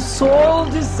whatever your soul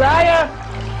desire.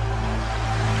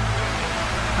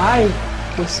 I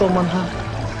will summon her.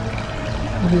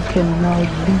 You can now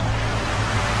leave.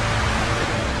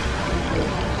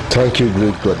 Thank you,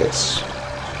 great goddess.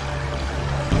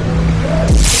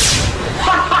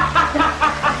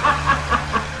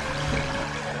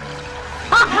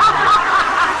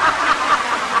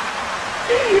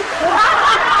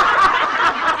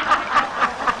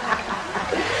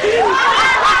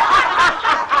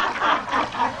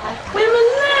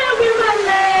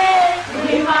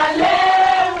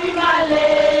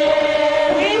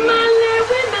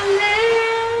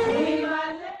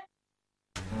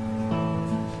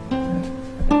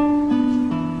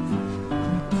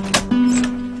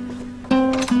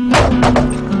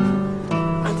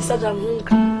 I'm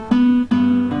hungry.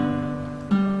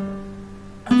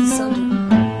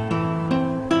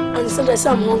 Auntie Sandra, I say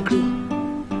I'm hungry.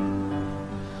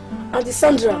 Auntie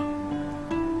Sandra,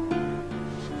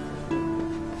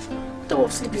 what type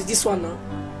of sleep is this one now?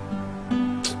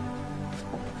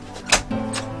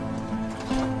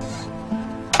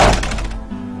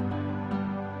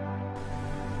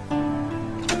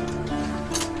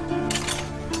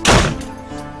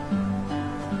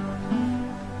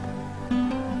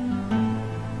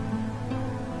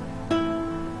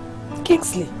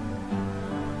 Kingsley,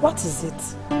 what is it?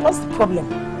 What's the problem?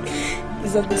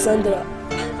 It's Auntie Sandra.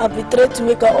 I've been trying to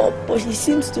wake her up, but she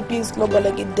seems to be in slumber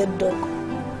like a dead dog.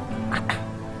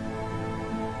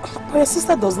 But your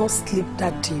sister does not sleep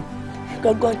that deep. You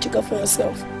can go and check her for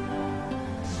yourself.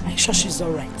 Are you sure she's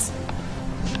alright?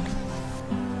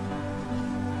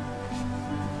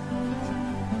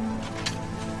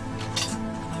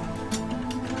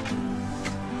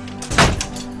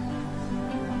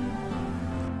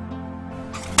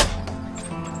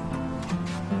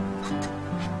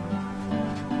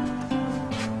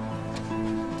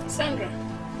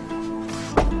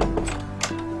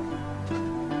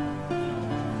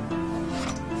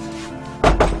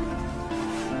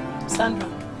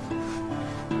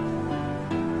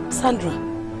 Sandra,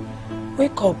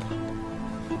 wake up.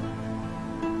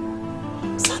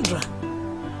 Sandra.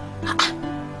 What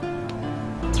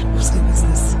type of sleep is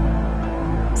this?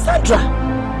 Sandra.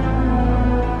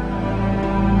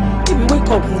 Baby, wake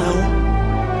up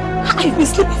now. You've been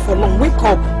sleeping for long. Wake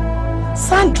up.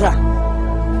 Sandra.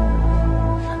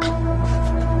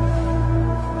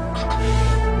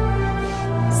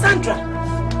 Sandra.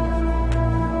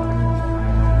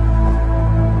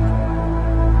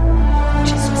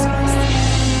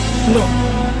 No.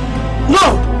 No!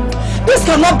 This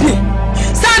cannot be!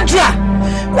 Sandra!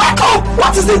 Wake up!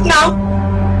 What is it now?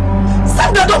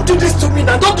 Sandra, don't do this to me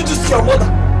now. Don't do this to your mother.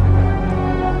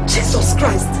 Jesus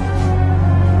Christ.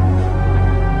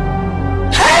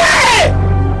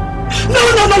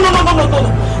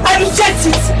 I reject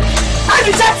it. I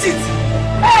reject it.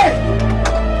 Hey!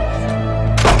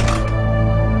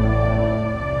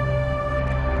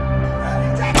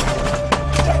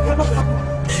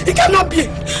 It cannot be.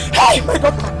 Hey, my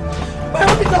daughter. My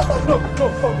only daughter. No,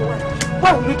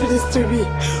 why will you do this to me?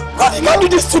 God, you can't do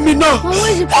this to me now.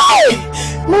 Hey!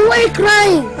 Mom, why are you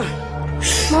crying?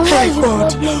 Mom, hey,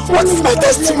 God, what is my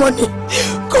testimony?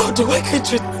 God, why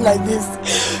can't you treat me like this?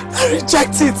 I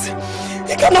reject it.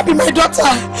 It cannot be my daughter.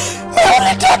 My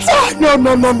only daughter. No,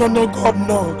 God,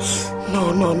 no.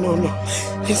 No.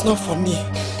 It's not for me.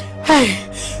 Hey.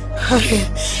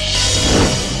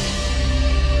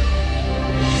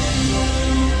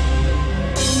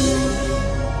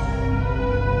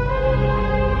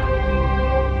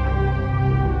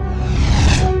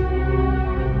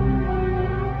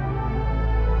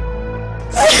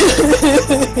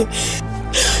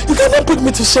 You cannot put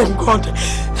me to shame, God.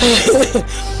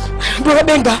 Brother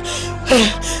Benga,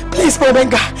 please, Brother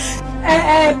Benga.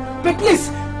 Please,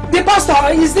 the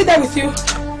pastor, is he there with you?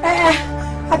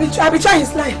 I'll be trying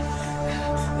his line.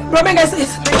 Brother Benga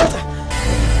is my daughter.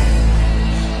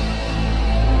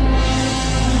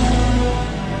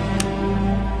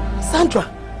 Sandra.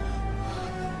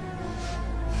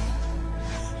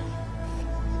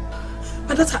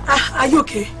 My daughter, are you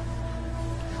okay?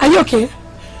 Are you okay?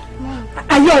 Mom.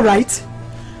 Are you alright?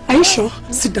 Are you sure?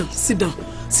 Sit down.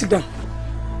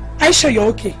 Are you sure you're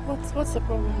okay? What's the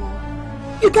problem,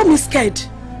 Mom? You got me scared.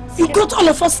 You got all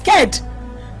of us scared.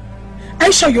 Are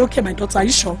you sure you're okay, my daughter? Are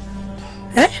you sure?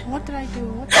 Eh? What did I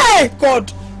do? Hey,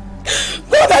 God!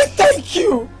 God, I thank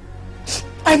you.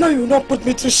 I know you will not put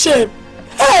me to shame.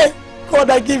 Hey, God,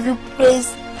 I give you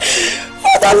praise.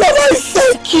 Father, Lord, I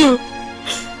thank you.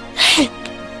 Hey.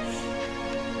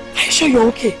 Are you sure you're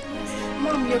okay?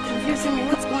 Mom, you're confusing me.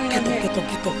 What's going on here? Get up.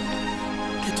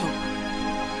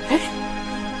 Eh?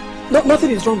 No,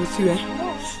 nothing is wrong with you, eh?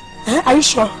 No. Eh? Are you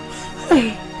sure?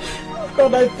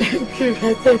 God, I thank you.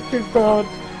 I thank you, God.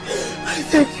 I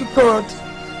thank you, God.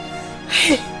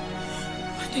 Hey,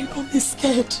 why do you got me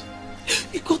scared?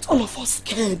 You got all of us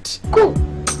scared. Go!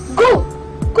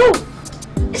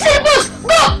 Say, boss,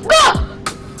 go!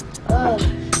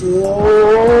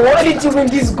 Why did you win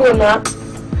this goal now?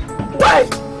 Why?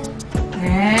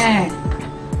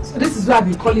 So this is why I've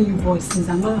been calling you boys since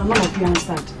and none of you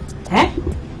answered.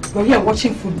 You're here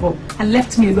watching football and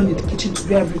left me alone in the kitchen to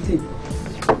do everything.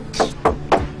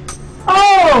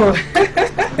 Oh!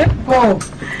 Bob.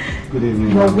 Good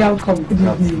evening. You're welcome. Good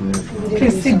evening.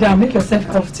 Please sit down. Make yourself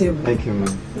comfortable. Thank you,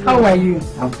 ma'am. How are you?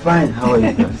 I'm fine. How are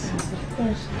you guys?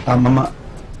 Mama,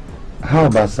 how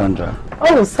about Sandra?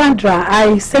 Oh, Sandra,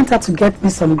 I sent her to get me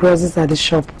some groceries at the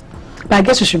shop. But I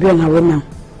guess she should be on her way now.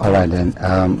 Alright then.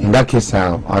 In that case,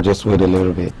 I'll just wait a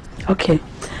little bit. Okay.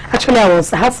 Actually, I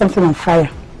had something on fire.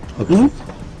 Okay.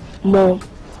 Mom,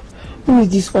 who is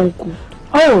this uncle?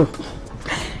 Oh,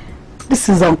 this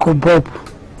is Uncle Bob,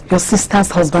 your sister's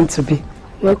husband-to-be.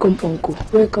 Welcome, Uncle.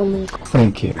 Welcome, Uncle.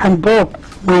 Thank you. And Bob,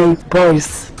 my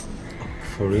boys.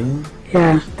 For real?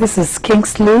 Yeah, this is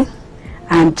Kingsley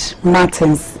and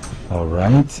Martins.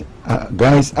 Alright.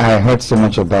 Guys, I heard so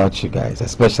much about you guys,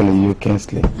 especially you,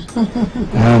 Kingsley.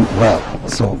 Well,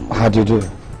 so how do you do?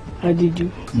 How do you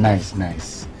do? Nice.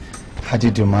 How do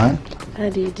you do, man? How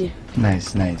do you do?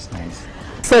 Nice.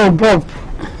 So, Bob,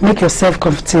 make yourself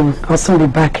comfortable. I'll soon be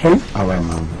back, eh? Alright,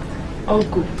 ma'am.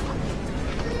 Uncle,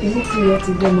 is it clear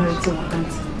to get married to our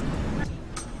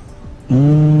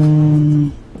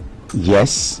auntie?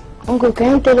 Yes. Uncle,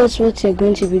 can you tell us what you're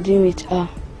going to be doing with her?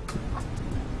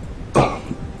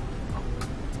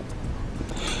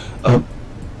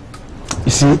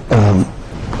 You see,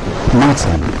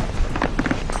 Martin,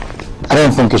 I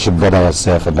don't think you should bother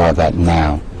yourself about that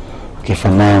now. Okay, for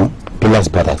now, be less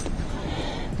bothered.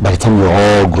 By the time you're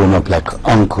all grown up like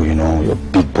uncle, you know, you're a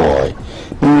big boy,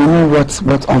 you know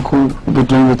what uncle will be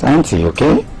doing with auntie,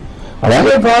 okay? Alright?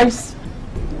 Hey, boys.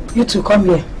 You two, come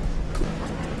here.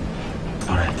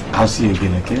 Alright, I'll see you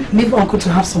again, okay? Leave uncle to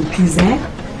have some peace, eh?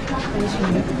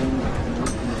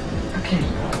 Okay.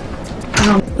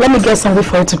 Let me get something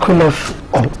for you to cool off.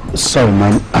 Oh, sorry,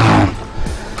 man.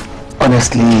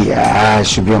 Honestly, I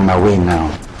should be on my way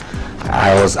now.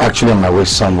 I was actually on my way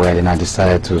somewhere, and I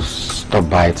decided to stop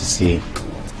by to see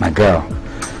my girl.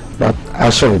 But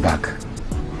I'll show you back.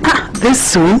 This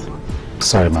soon?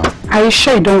 Sorry, ma'am. Are you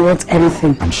sure you don't want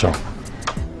anything? I'm sure.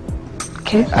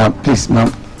 Okay. Please,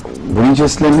 ma'am, will you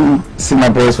just let me see my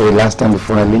boys for the last time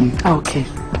before I leave? Okay.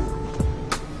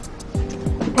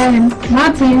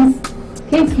 Martin,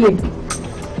 Kingsley,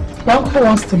 your uncle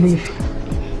wants to leave.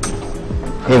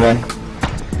 Hey, man.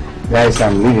 Guys,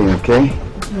 I'm leaving, okay?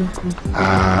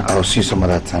 I'll see you some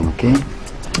other time, okay?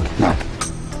 Now,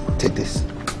 take this.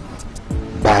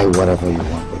 Buy whatever you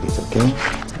want with it, okay?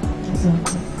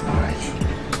 Alright.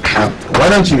 Why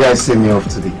don't you guys send me off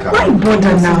to the car? Why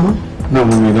bother now? No,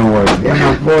 mommy, don't worry. They're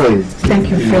my boys. Thank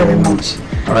you very much.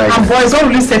 Alright. And boys, what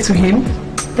will you say to him?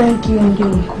 Thank you,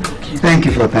 Uncle. Thank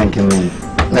you for thanking me.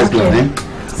 Let's go, man.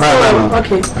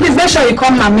 Okay. Please make sure you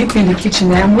come and meet me in the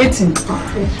kitchen. I'm waiting.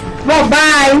 Okay. Well,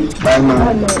 bye. Bye, Mom.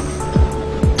 Bye, Mom.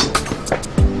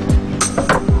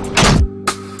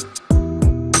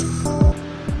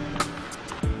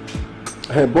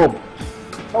 Hey, Bob.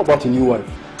 How about your new wife?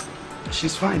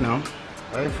 She's fine now.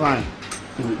 Very fine.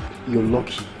 You're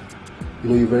lucky. You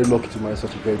know, you're very lucky to marry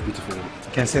such a very beautiful woman. I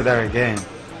can say that again.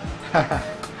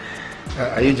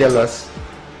 Are you jealous?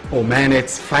 Oh man,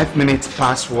 it's 5 minutes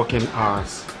past working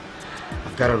hours.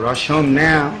 I've got to rush home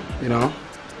now, you know.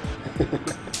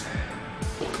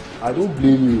 I don't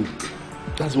blame you.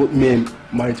 That's what men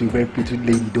married to a very pretty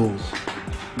lady does.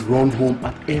 Run home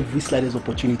at every slightest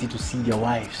opportunity to see their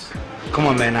wives. Come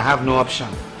on, man, I have no option,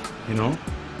 you know.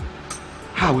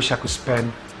 I wish I could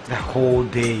spend the whole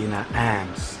day in her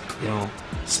arms, you know.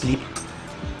 Sleep,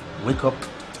 wake up,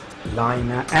 lie in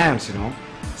her arms, you know.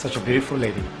 Such a beautiful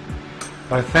lady.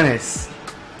 But the thing is,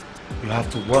 you have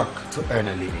to work to earn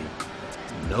a living.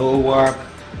 No work,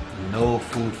 no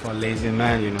food for a lazy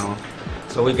man, you know.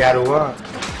 So we gotta work.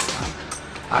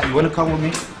 You wanna come with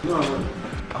me? No, I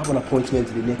have an appointment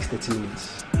in the next 30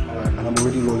 minutes. And I'm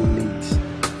already running late.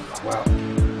 Wow.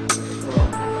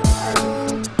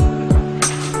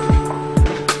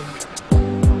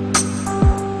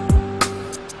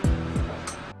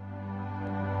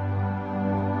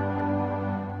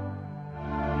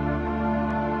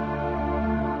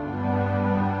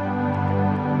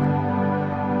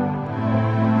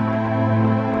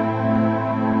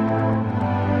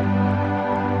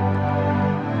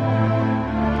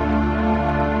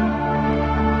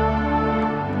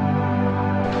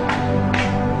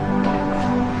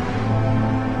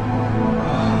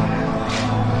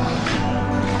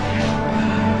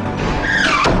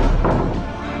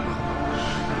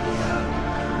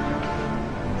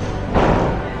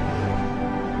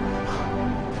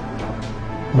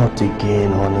 Not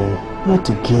again, honey. Not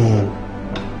again.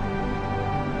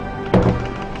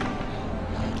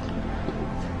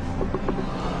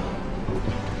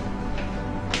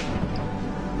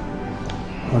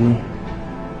 Honey,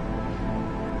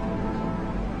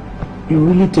 you're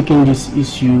really taking this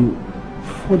issue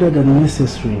further than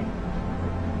necessary.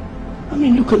 I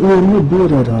mean, look at me. I'm not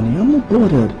bothered, honey. I'm not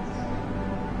bothered.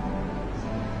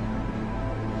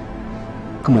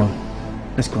 Come on.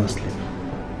 Let's go and sleep.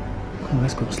 Come on,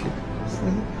 let's go to sleep.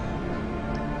 Sleep?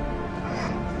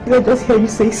 Did I just hear you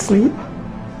say sleep?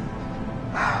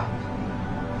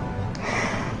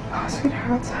 Oh,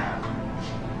 sweetheart.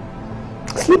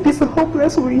 Sleep is a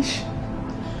hopeless wish.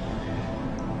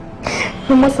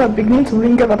 Rumors are beginning to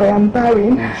linger that I am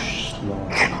barren.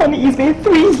 Honey, it's been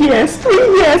 3 years. 3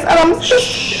 years, and I'm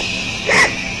just...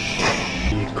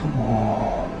 Come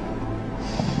on.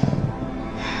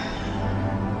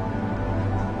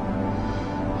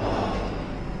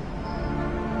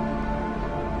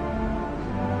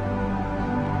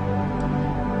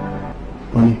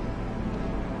 Honey,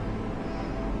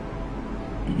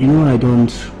 you know I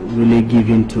don't really give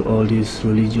in to all this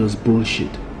religious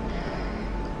bullshit.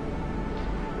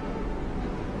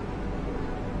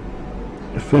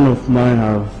 A friend of mine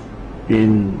have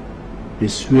been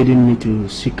persuading me to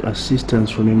seek assistance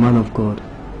from a man of God.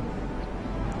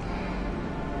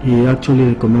 He actually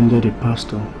recommended a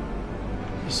pastor.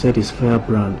 He said his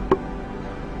firebrand,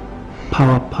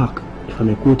 Power Pack, if I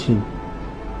may quote him.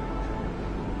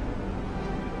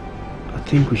 I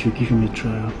think we should give him a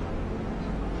trial.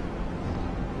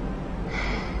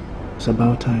 It's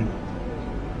about time.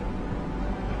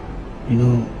 You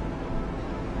know,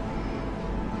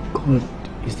 God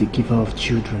is the giver of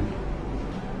children.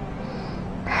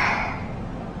 I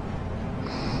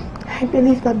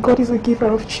believe that God is a giver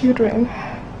of children.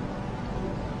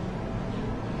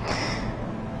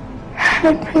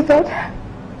 I pray that,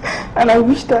 and I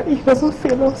wish that He doesn't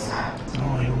fail us.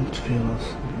 No, He won't fail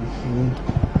us. He won't.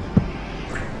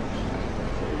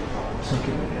 It's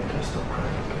okay, baby. I can't stop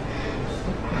crying, okay?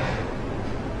 Stop crying.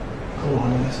 Come on,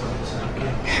 let's go inside,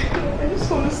 okay? I just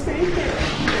want to stay here.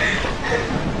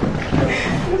 I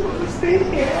just want to stay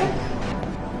here.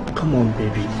 Come on,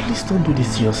 baby. Please don't do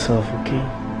this to yourself, okay?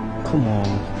 Come on,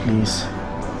 please.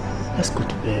 Let's go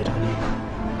to bed, honey.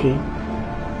 Okay?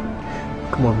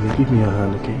 Come on, baby. Give me your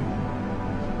hand, okay?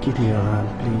 Give me your hand,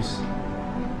 please.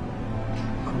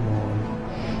 Come on.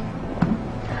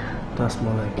 That's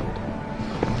more like it.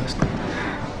 Come on, let's go.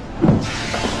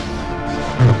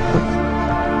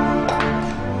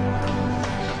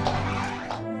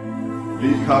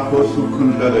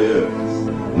 Kaposukundeleye.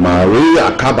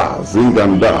 Maria Kaba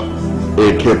Zinganda.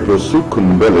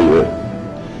 Ekeposukundeleye.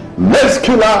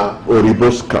 Meskila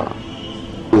Oriboska.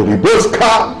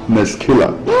 Oriboska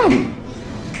Meskila.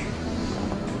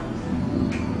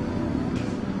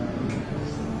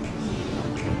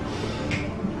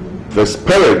 The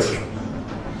Spirit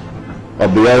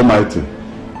of the Almighty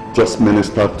just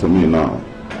ministered to me now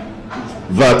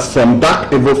that some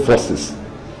dark evil forces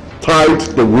tied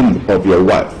the womb of your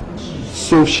wife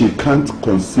so she can't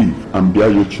conceive and bear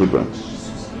you children.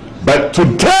 But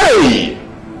today,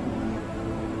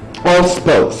 all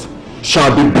spells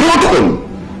shall be broken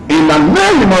in the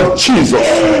name of Jesus.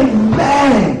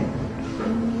 Amen.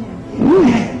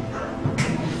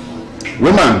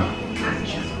 Woman,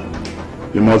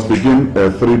 you must begin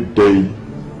a 3-day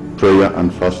prayer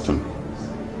and fasting.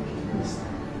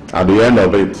 At the end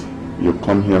of it, you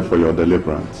come here for your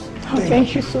deliverance. Oh,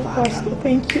 thank you so much.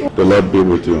 Thank you. The Lord be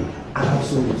with you.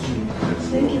 Absolutely.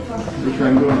 Thank you, Father. You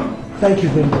can go now. Thank you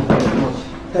very much.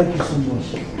 Thank you so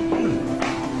much.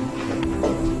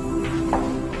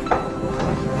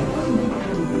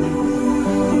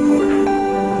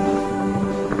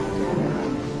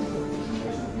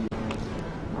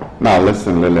 Now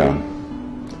listen, Lillian.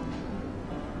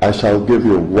 I shall give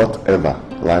you whatever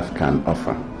life can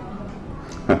offer.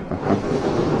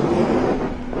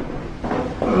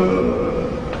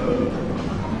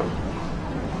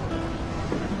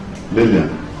 Lillian,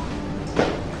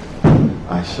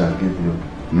 I shall give you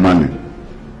money,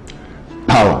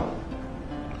 power.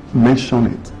 Mention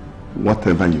it,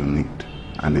 whatever you need,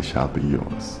 and it shall be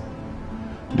yours.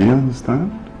 Do you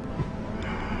understand?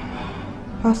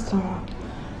 Pastor,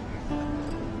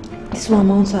 this will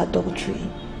amount to adultery.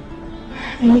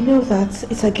 And you know that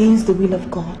it's against the will of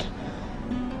God.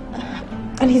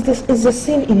 And it's a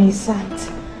sin in his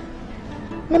sight.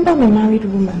 Remember, I'm a married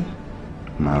woman.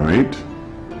 Married?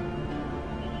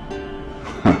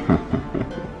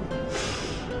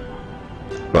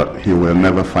 But he will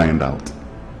never find out.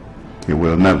 He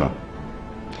will never.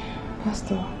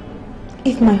 Pastor,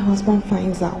 if my husband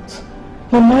finds out,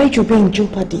 my marriage will be in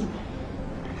jeopardy.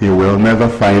 He will never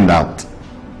find out.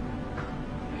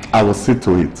 I will see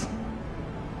to it.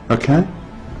 Okay?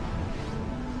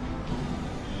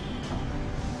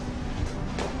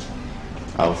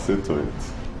 I'll see to it.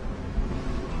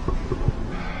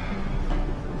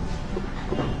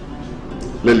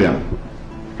 Lillian,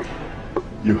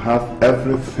 you have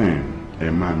everything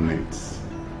a man needs.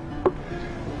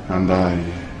 And I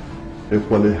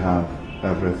equally have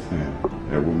everything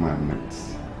a woman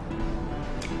needs.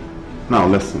 Now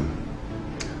listen,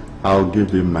 I'll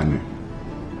give you money.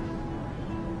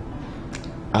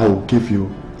 I'll give you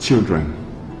children.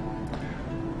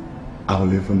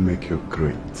 I'll even make you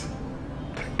great.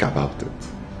 Think about it.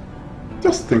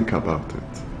 Just think about it.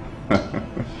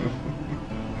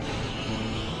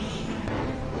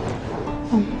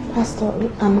 Pastor,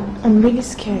 I'm really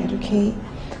scared, okay?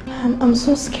 I'm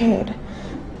so scared.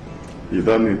 You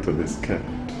don't need to be scared.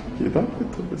 You don't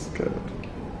need to be scared.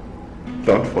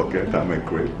 Don't forget I'm a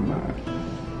great man.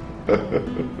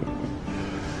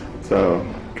 So,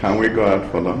 can we go out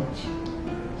for lunch?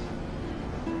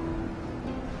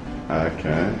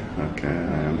 Okay,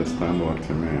 I understand what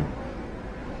you mean.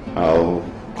 I'll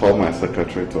call my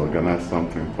secretary to organize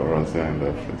something for us here in the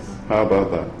office. How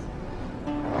about that?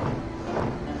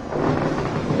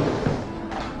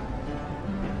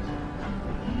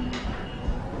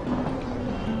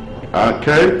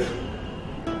 Kate?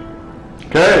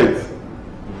 Kate!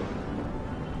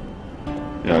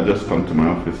 Yeah, just come to my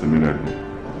office immediately.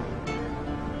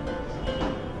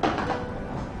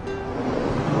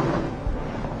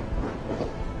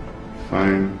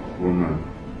 Fine woman.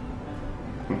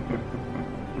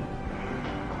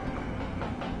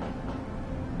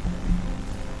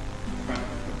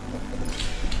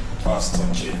 Pastor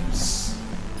James.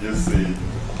 You see,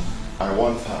 I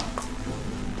want her.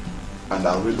 And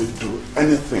I'll really do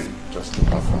anything just to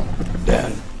have her.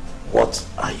 Then, what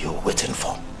are you waiting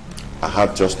for? I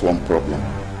had just one problem.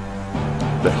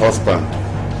 The husband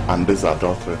and this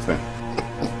adultery thing.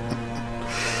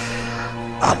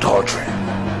 Adultery?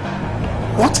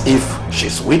 What if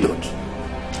she's widowed?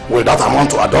 Will that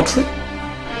amount to adultery?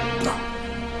 No.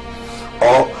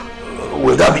 Or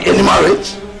will there be any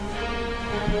marriage?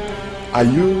 Are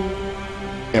you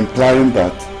implying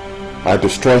that I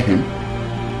destroy him?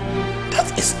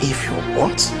 That is if you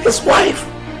want his wife.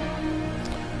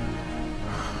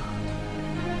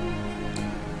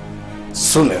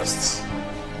 Soonest,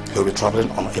 he'll be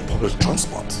traveling on a public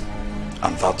transport,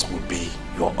 and that will be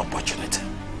your opportunity.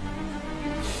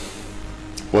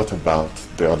 What about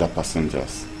the other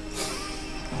passengers?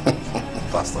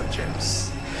 Pastor James.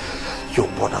 You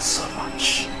bother so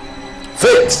much.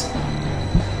 Faith!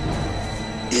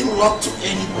 Even not to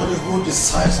anybody who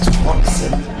decides to walk the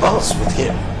same bus with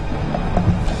him.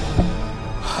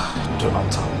 Do not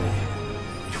tell me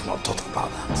you've not thought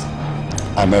about that.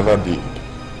 I never did.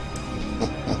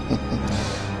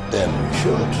 Then you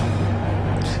should,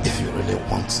 if you really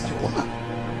want the woman.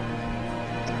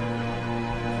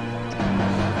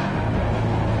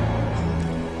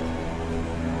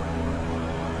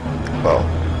 Well,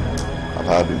 I've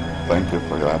had it. Thank you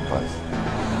for your advice.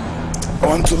 I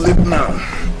want to leave now.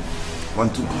 I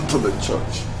want to go to the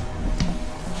church.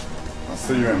 I'll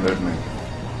see you in the evening.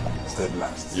 Stay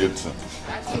blessed. You too.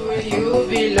 That's where you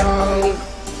belong.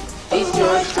 It's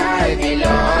church I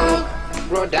belong.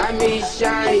 Brother, me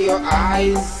shine your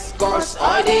eyes. Cause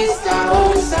all this are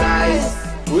own size.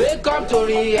 Wake up to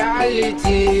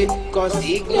reality. Cause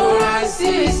ignorance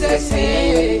is a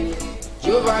sin.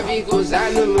 Jehovah, because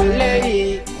I know my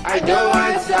lady. I don't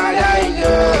want that I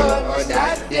know. Oh,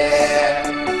 that's there.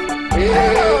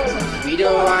 Yeah. We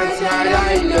don't want that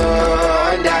I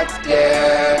know. That's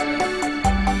there.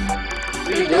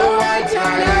 We don't want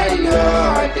that I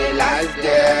know. The last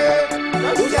day.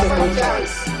 No second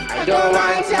chance. I don't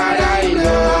want that I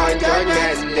know.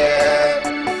 Judgment there.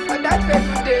 On that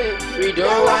fateful day. We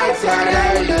don't want that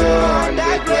I know.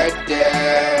 That great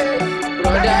day.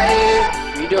 Brother,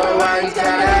 we don't want that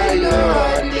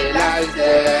alone the last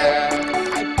day.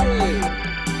 I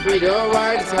pray. We don't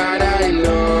want that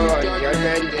alone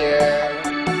judgment day.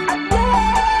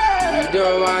 We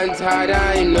don't want that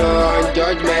alone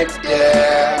judgment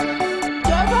day.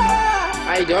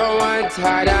 I don't want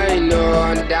that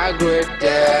alone that great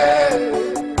day.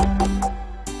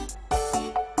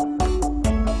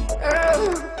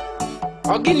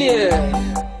 Ogini,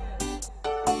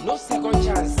 no second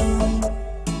chance.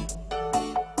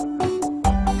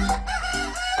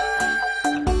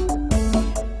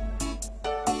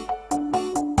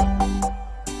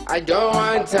 I don't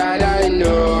want that I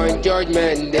know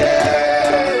judgment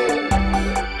day.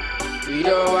 We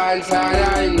don't want that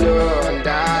I know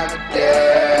that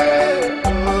day.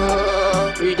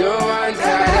 Oh, we don't want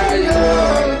that I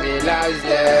know the last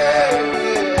day.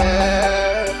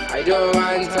 I don't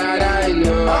want that I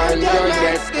know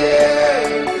judgment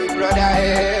day. Brother,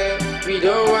 we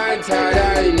don't want that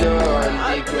I know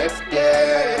the great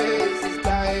day.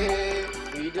 Sister,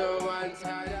 we don't want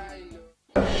that I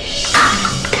know.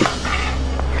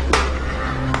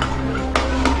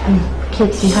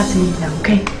 Kids, you have to leave now,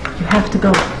 okay? You have to go.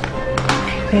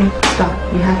 Okay? Stop.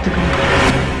 You have to go.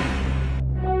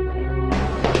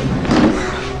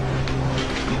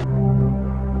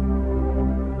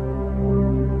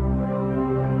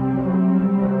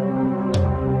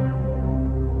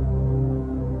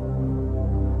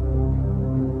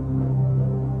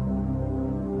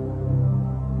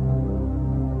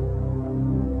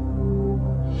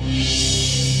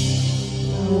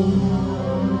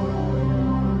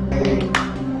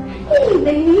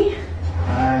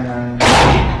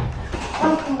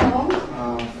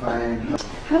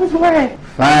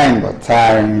 Fine, but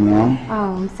tiring, you know.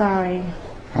 Oh, I'm sorry.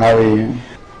 How are you?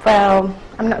 Well,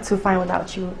 I'm not too fine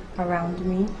without you around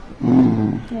me.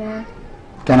 Yeah.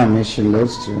 Kinda miss you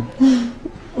loads too. Come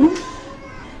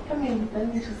in, let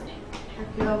me just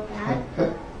have your back.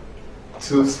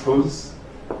 2 spoons?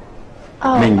 Oh.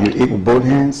 I mean, you eat with both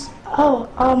hands? Oh,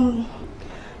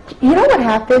 you know what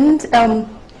happened?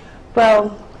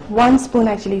 Well, one spoon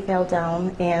actually fell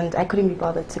down and I couldn't be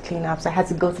bothered to clean up, so I had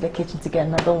to go to the kitchen to get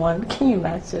another one. Can you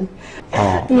imagine?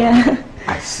 Oh. Yeah.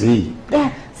 I see.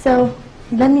 Yeah, so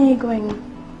let me go and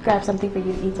grab something for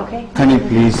you to eat, okay? Can you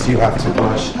please? You have to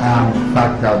rush. I'm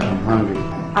backed out. I'm hungry.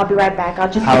 I'll be right back. I'll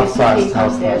just How give you some fast? cake How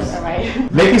upstairs, fast?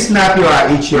 alright? Make it snappy or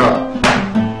I eat you up.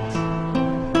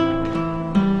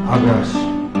 Oh gosh.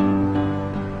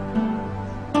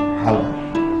 Hello.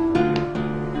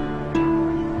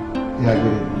 Yeah,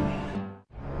 good evening.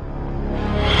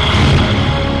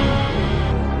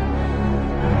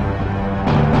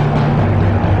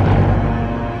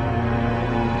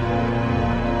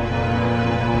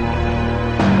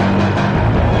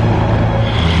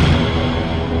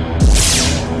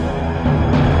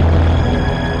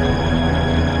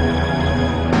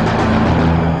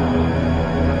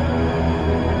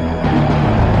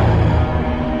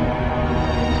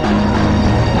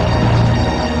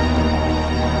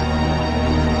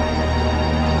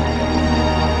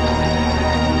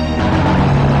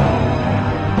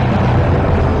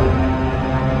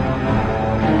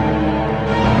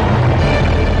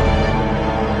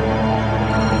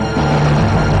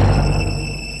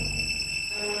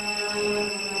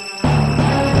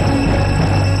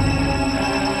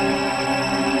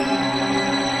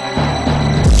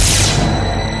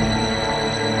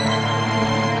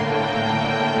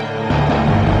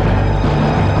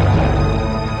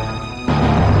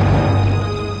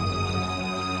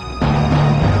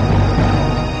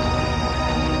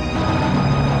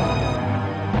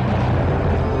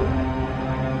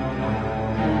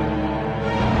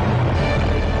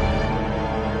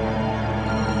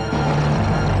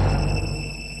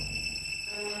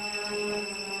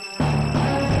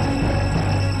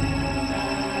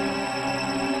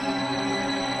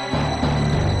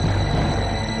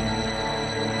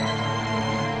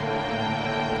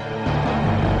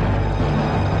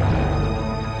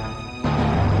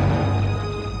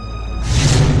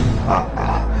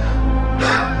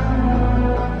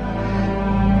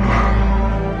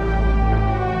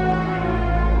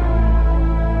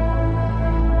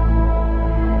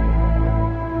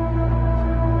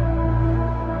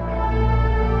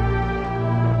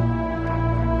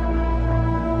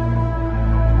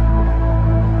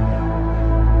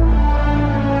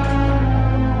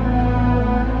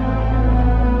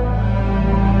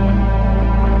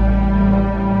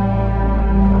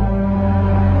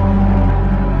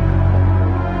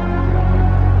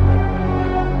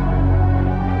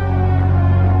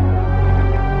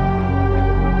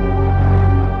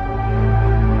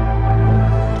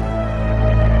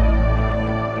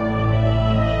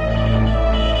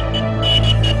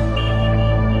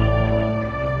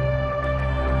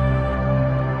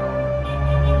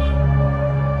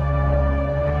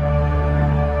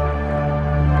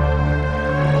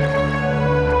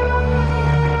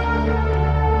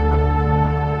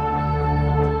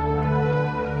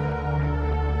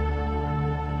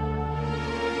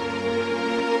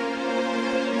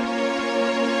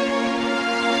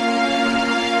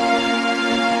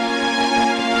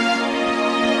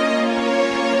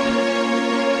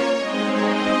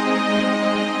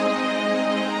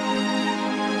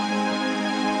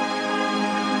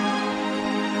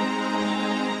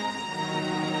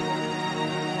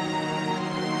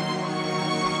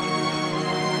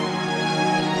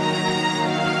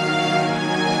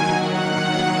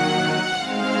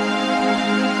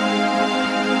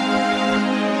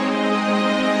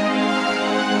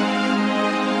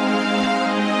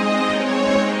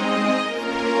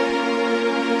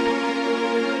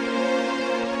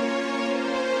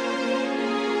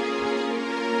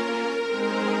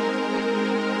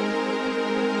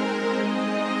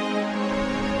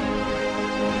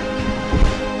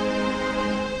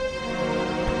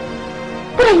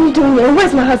 are you doing here?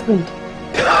 Where's my husband?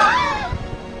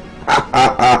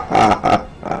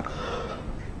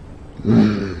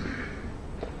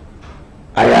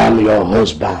 I am your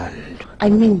husband. I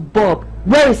mean Bob.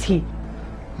 Where is he?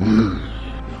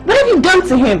 What have you done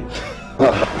to him?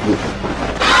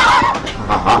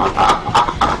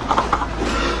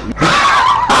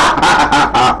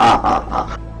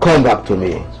 Come back to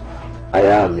me. I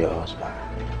am your husband.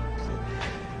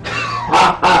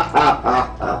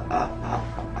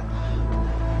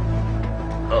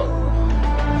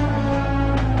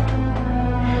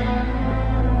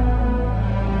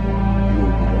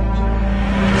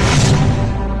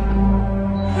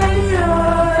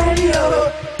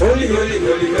 Holy, holy,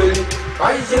 holy, holy,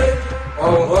 I say,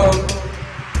 oh, oh.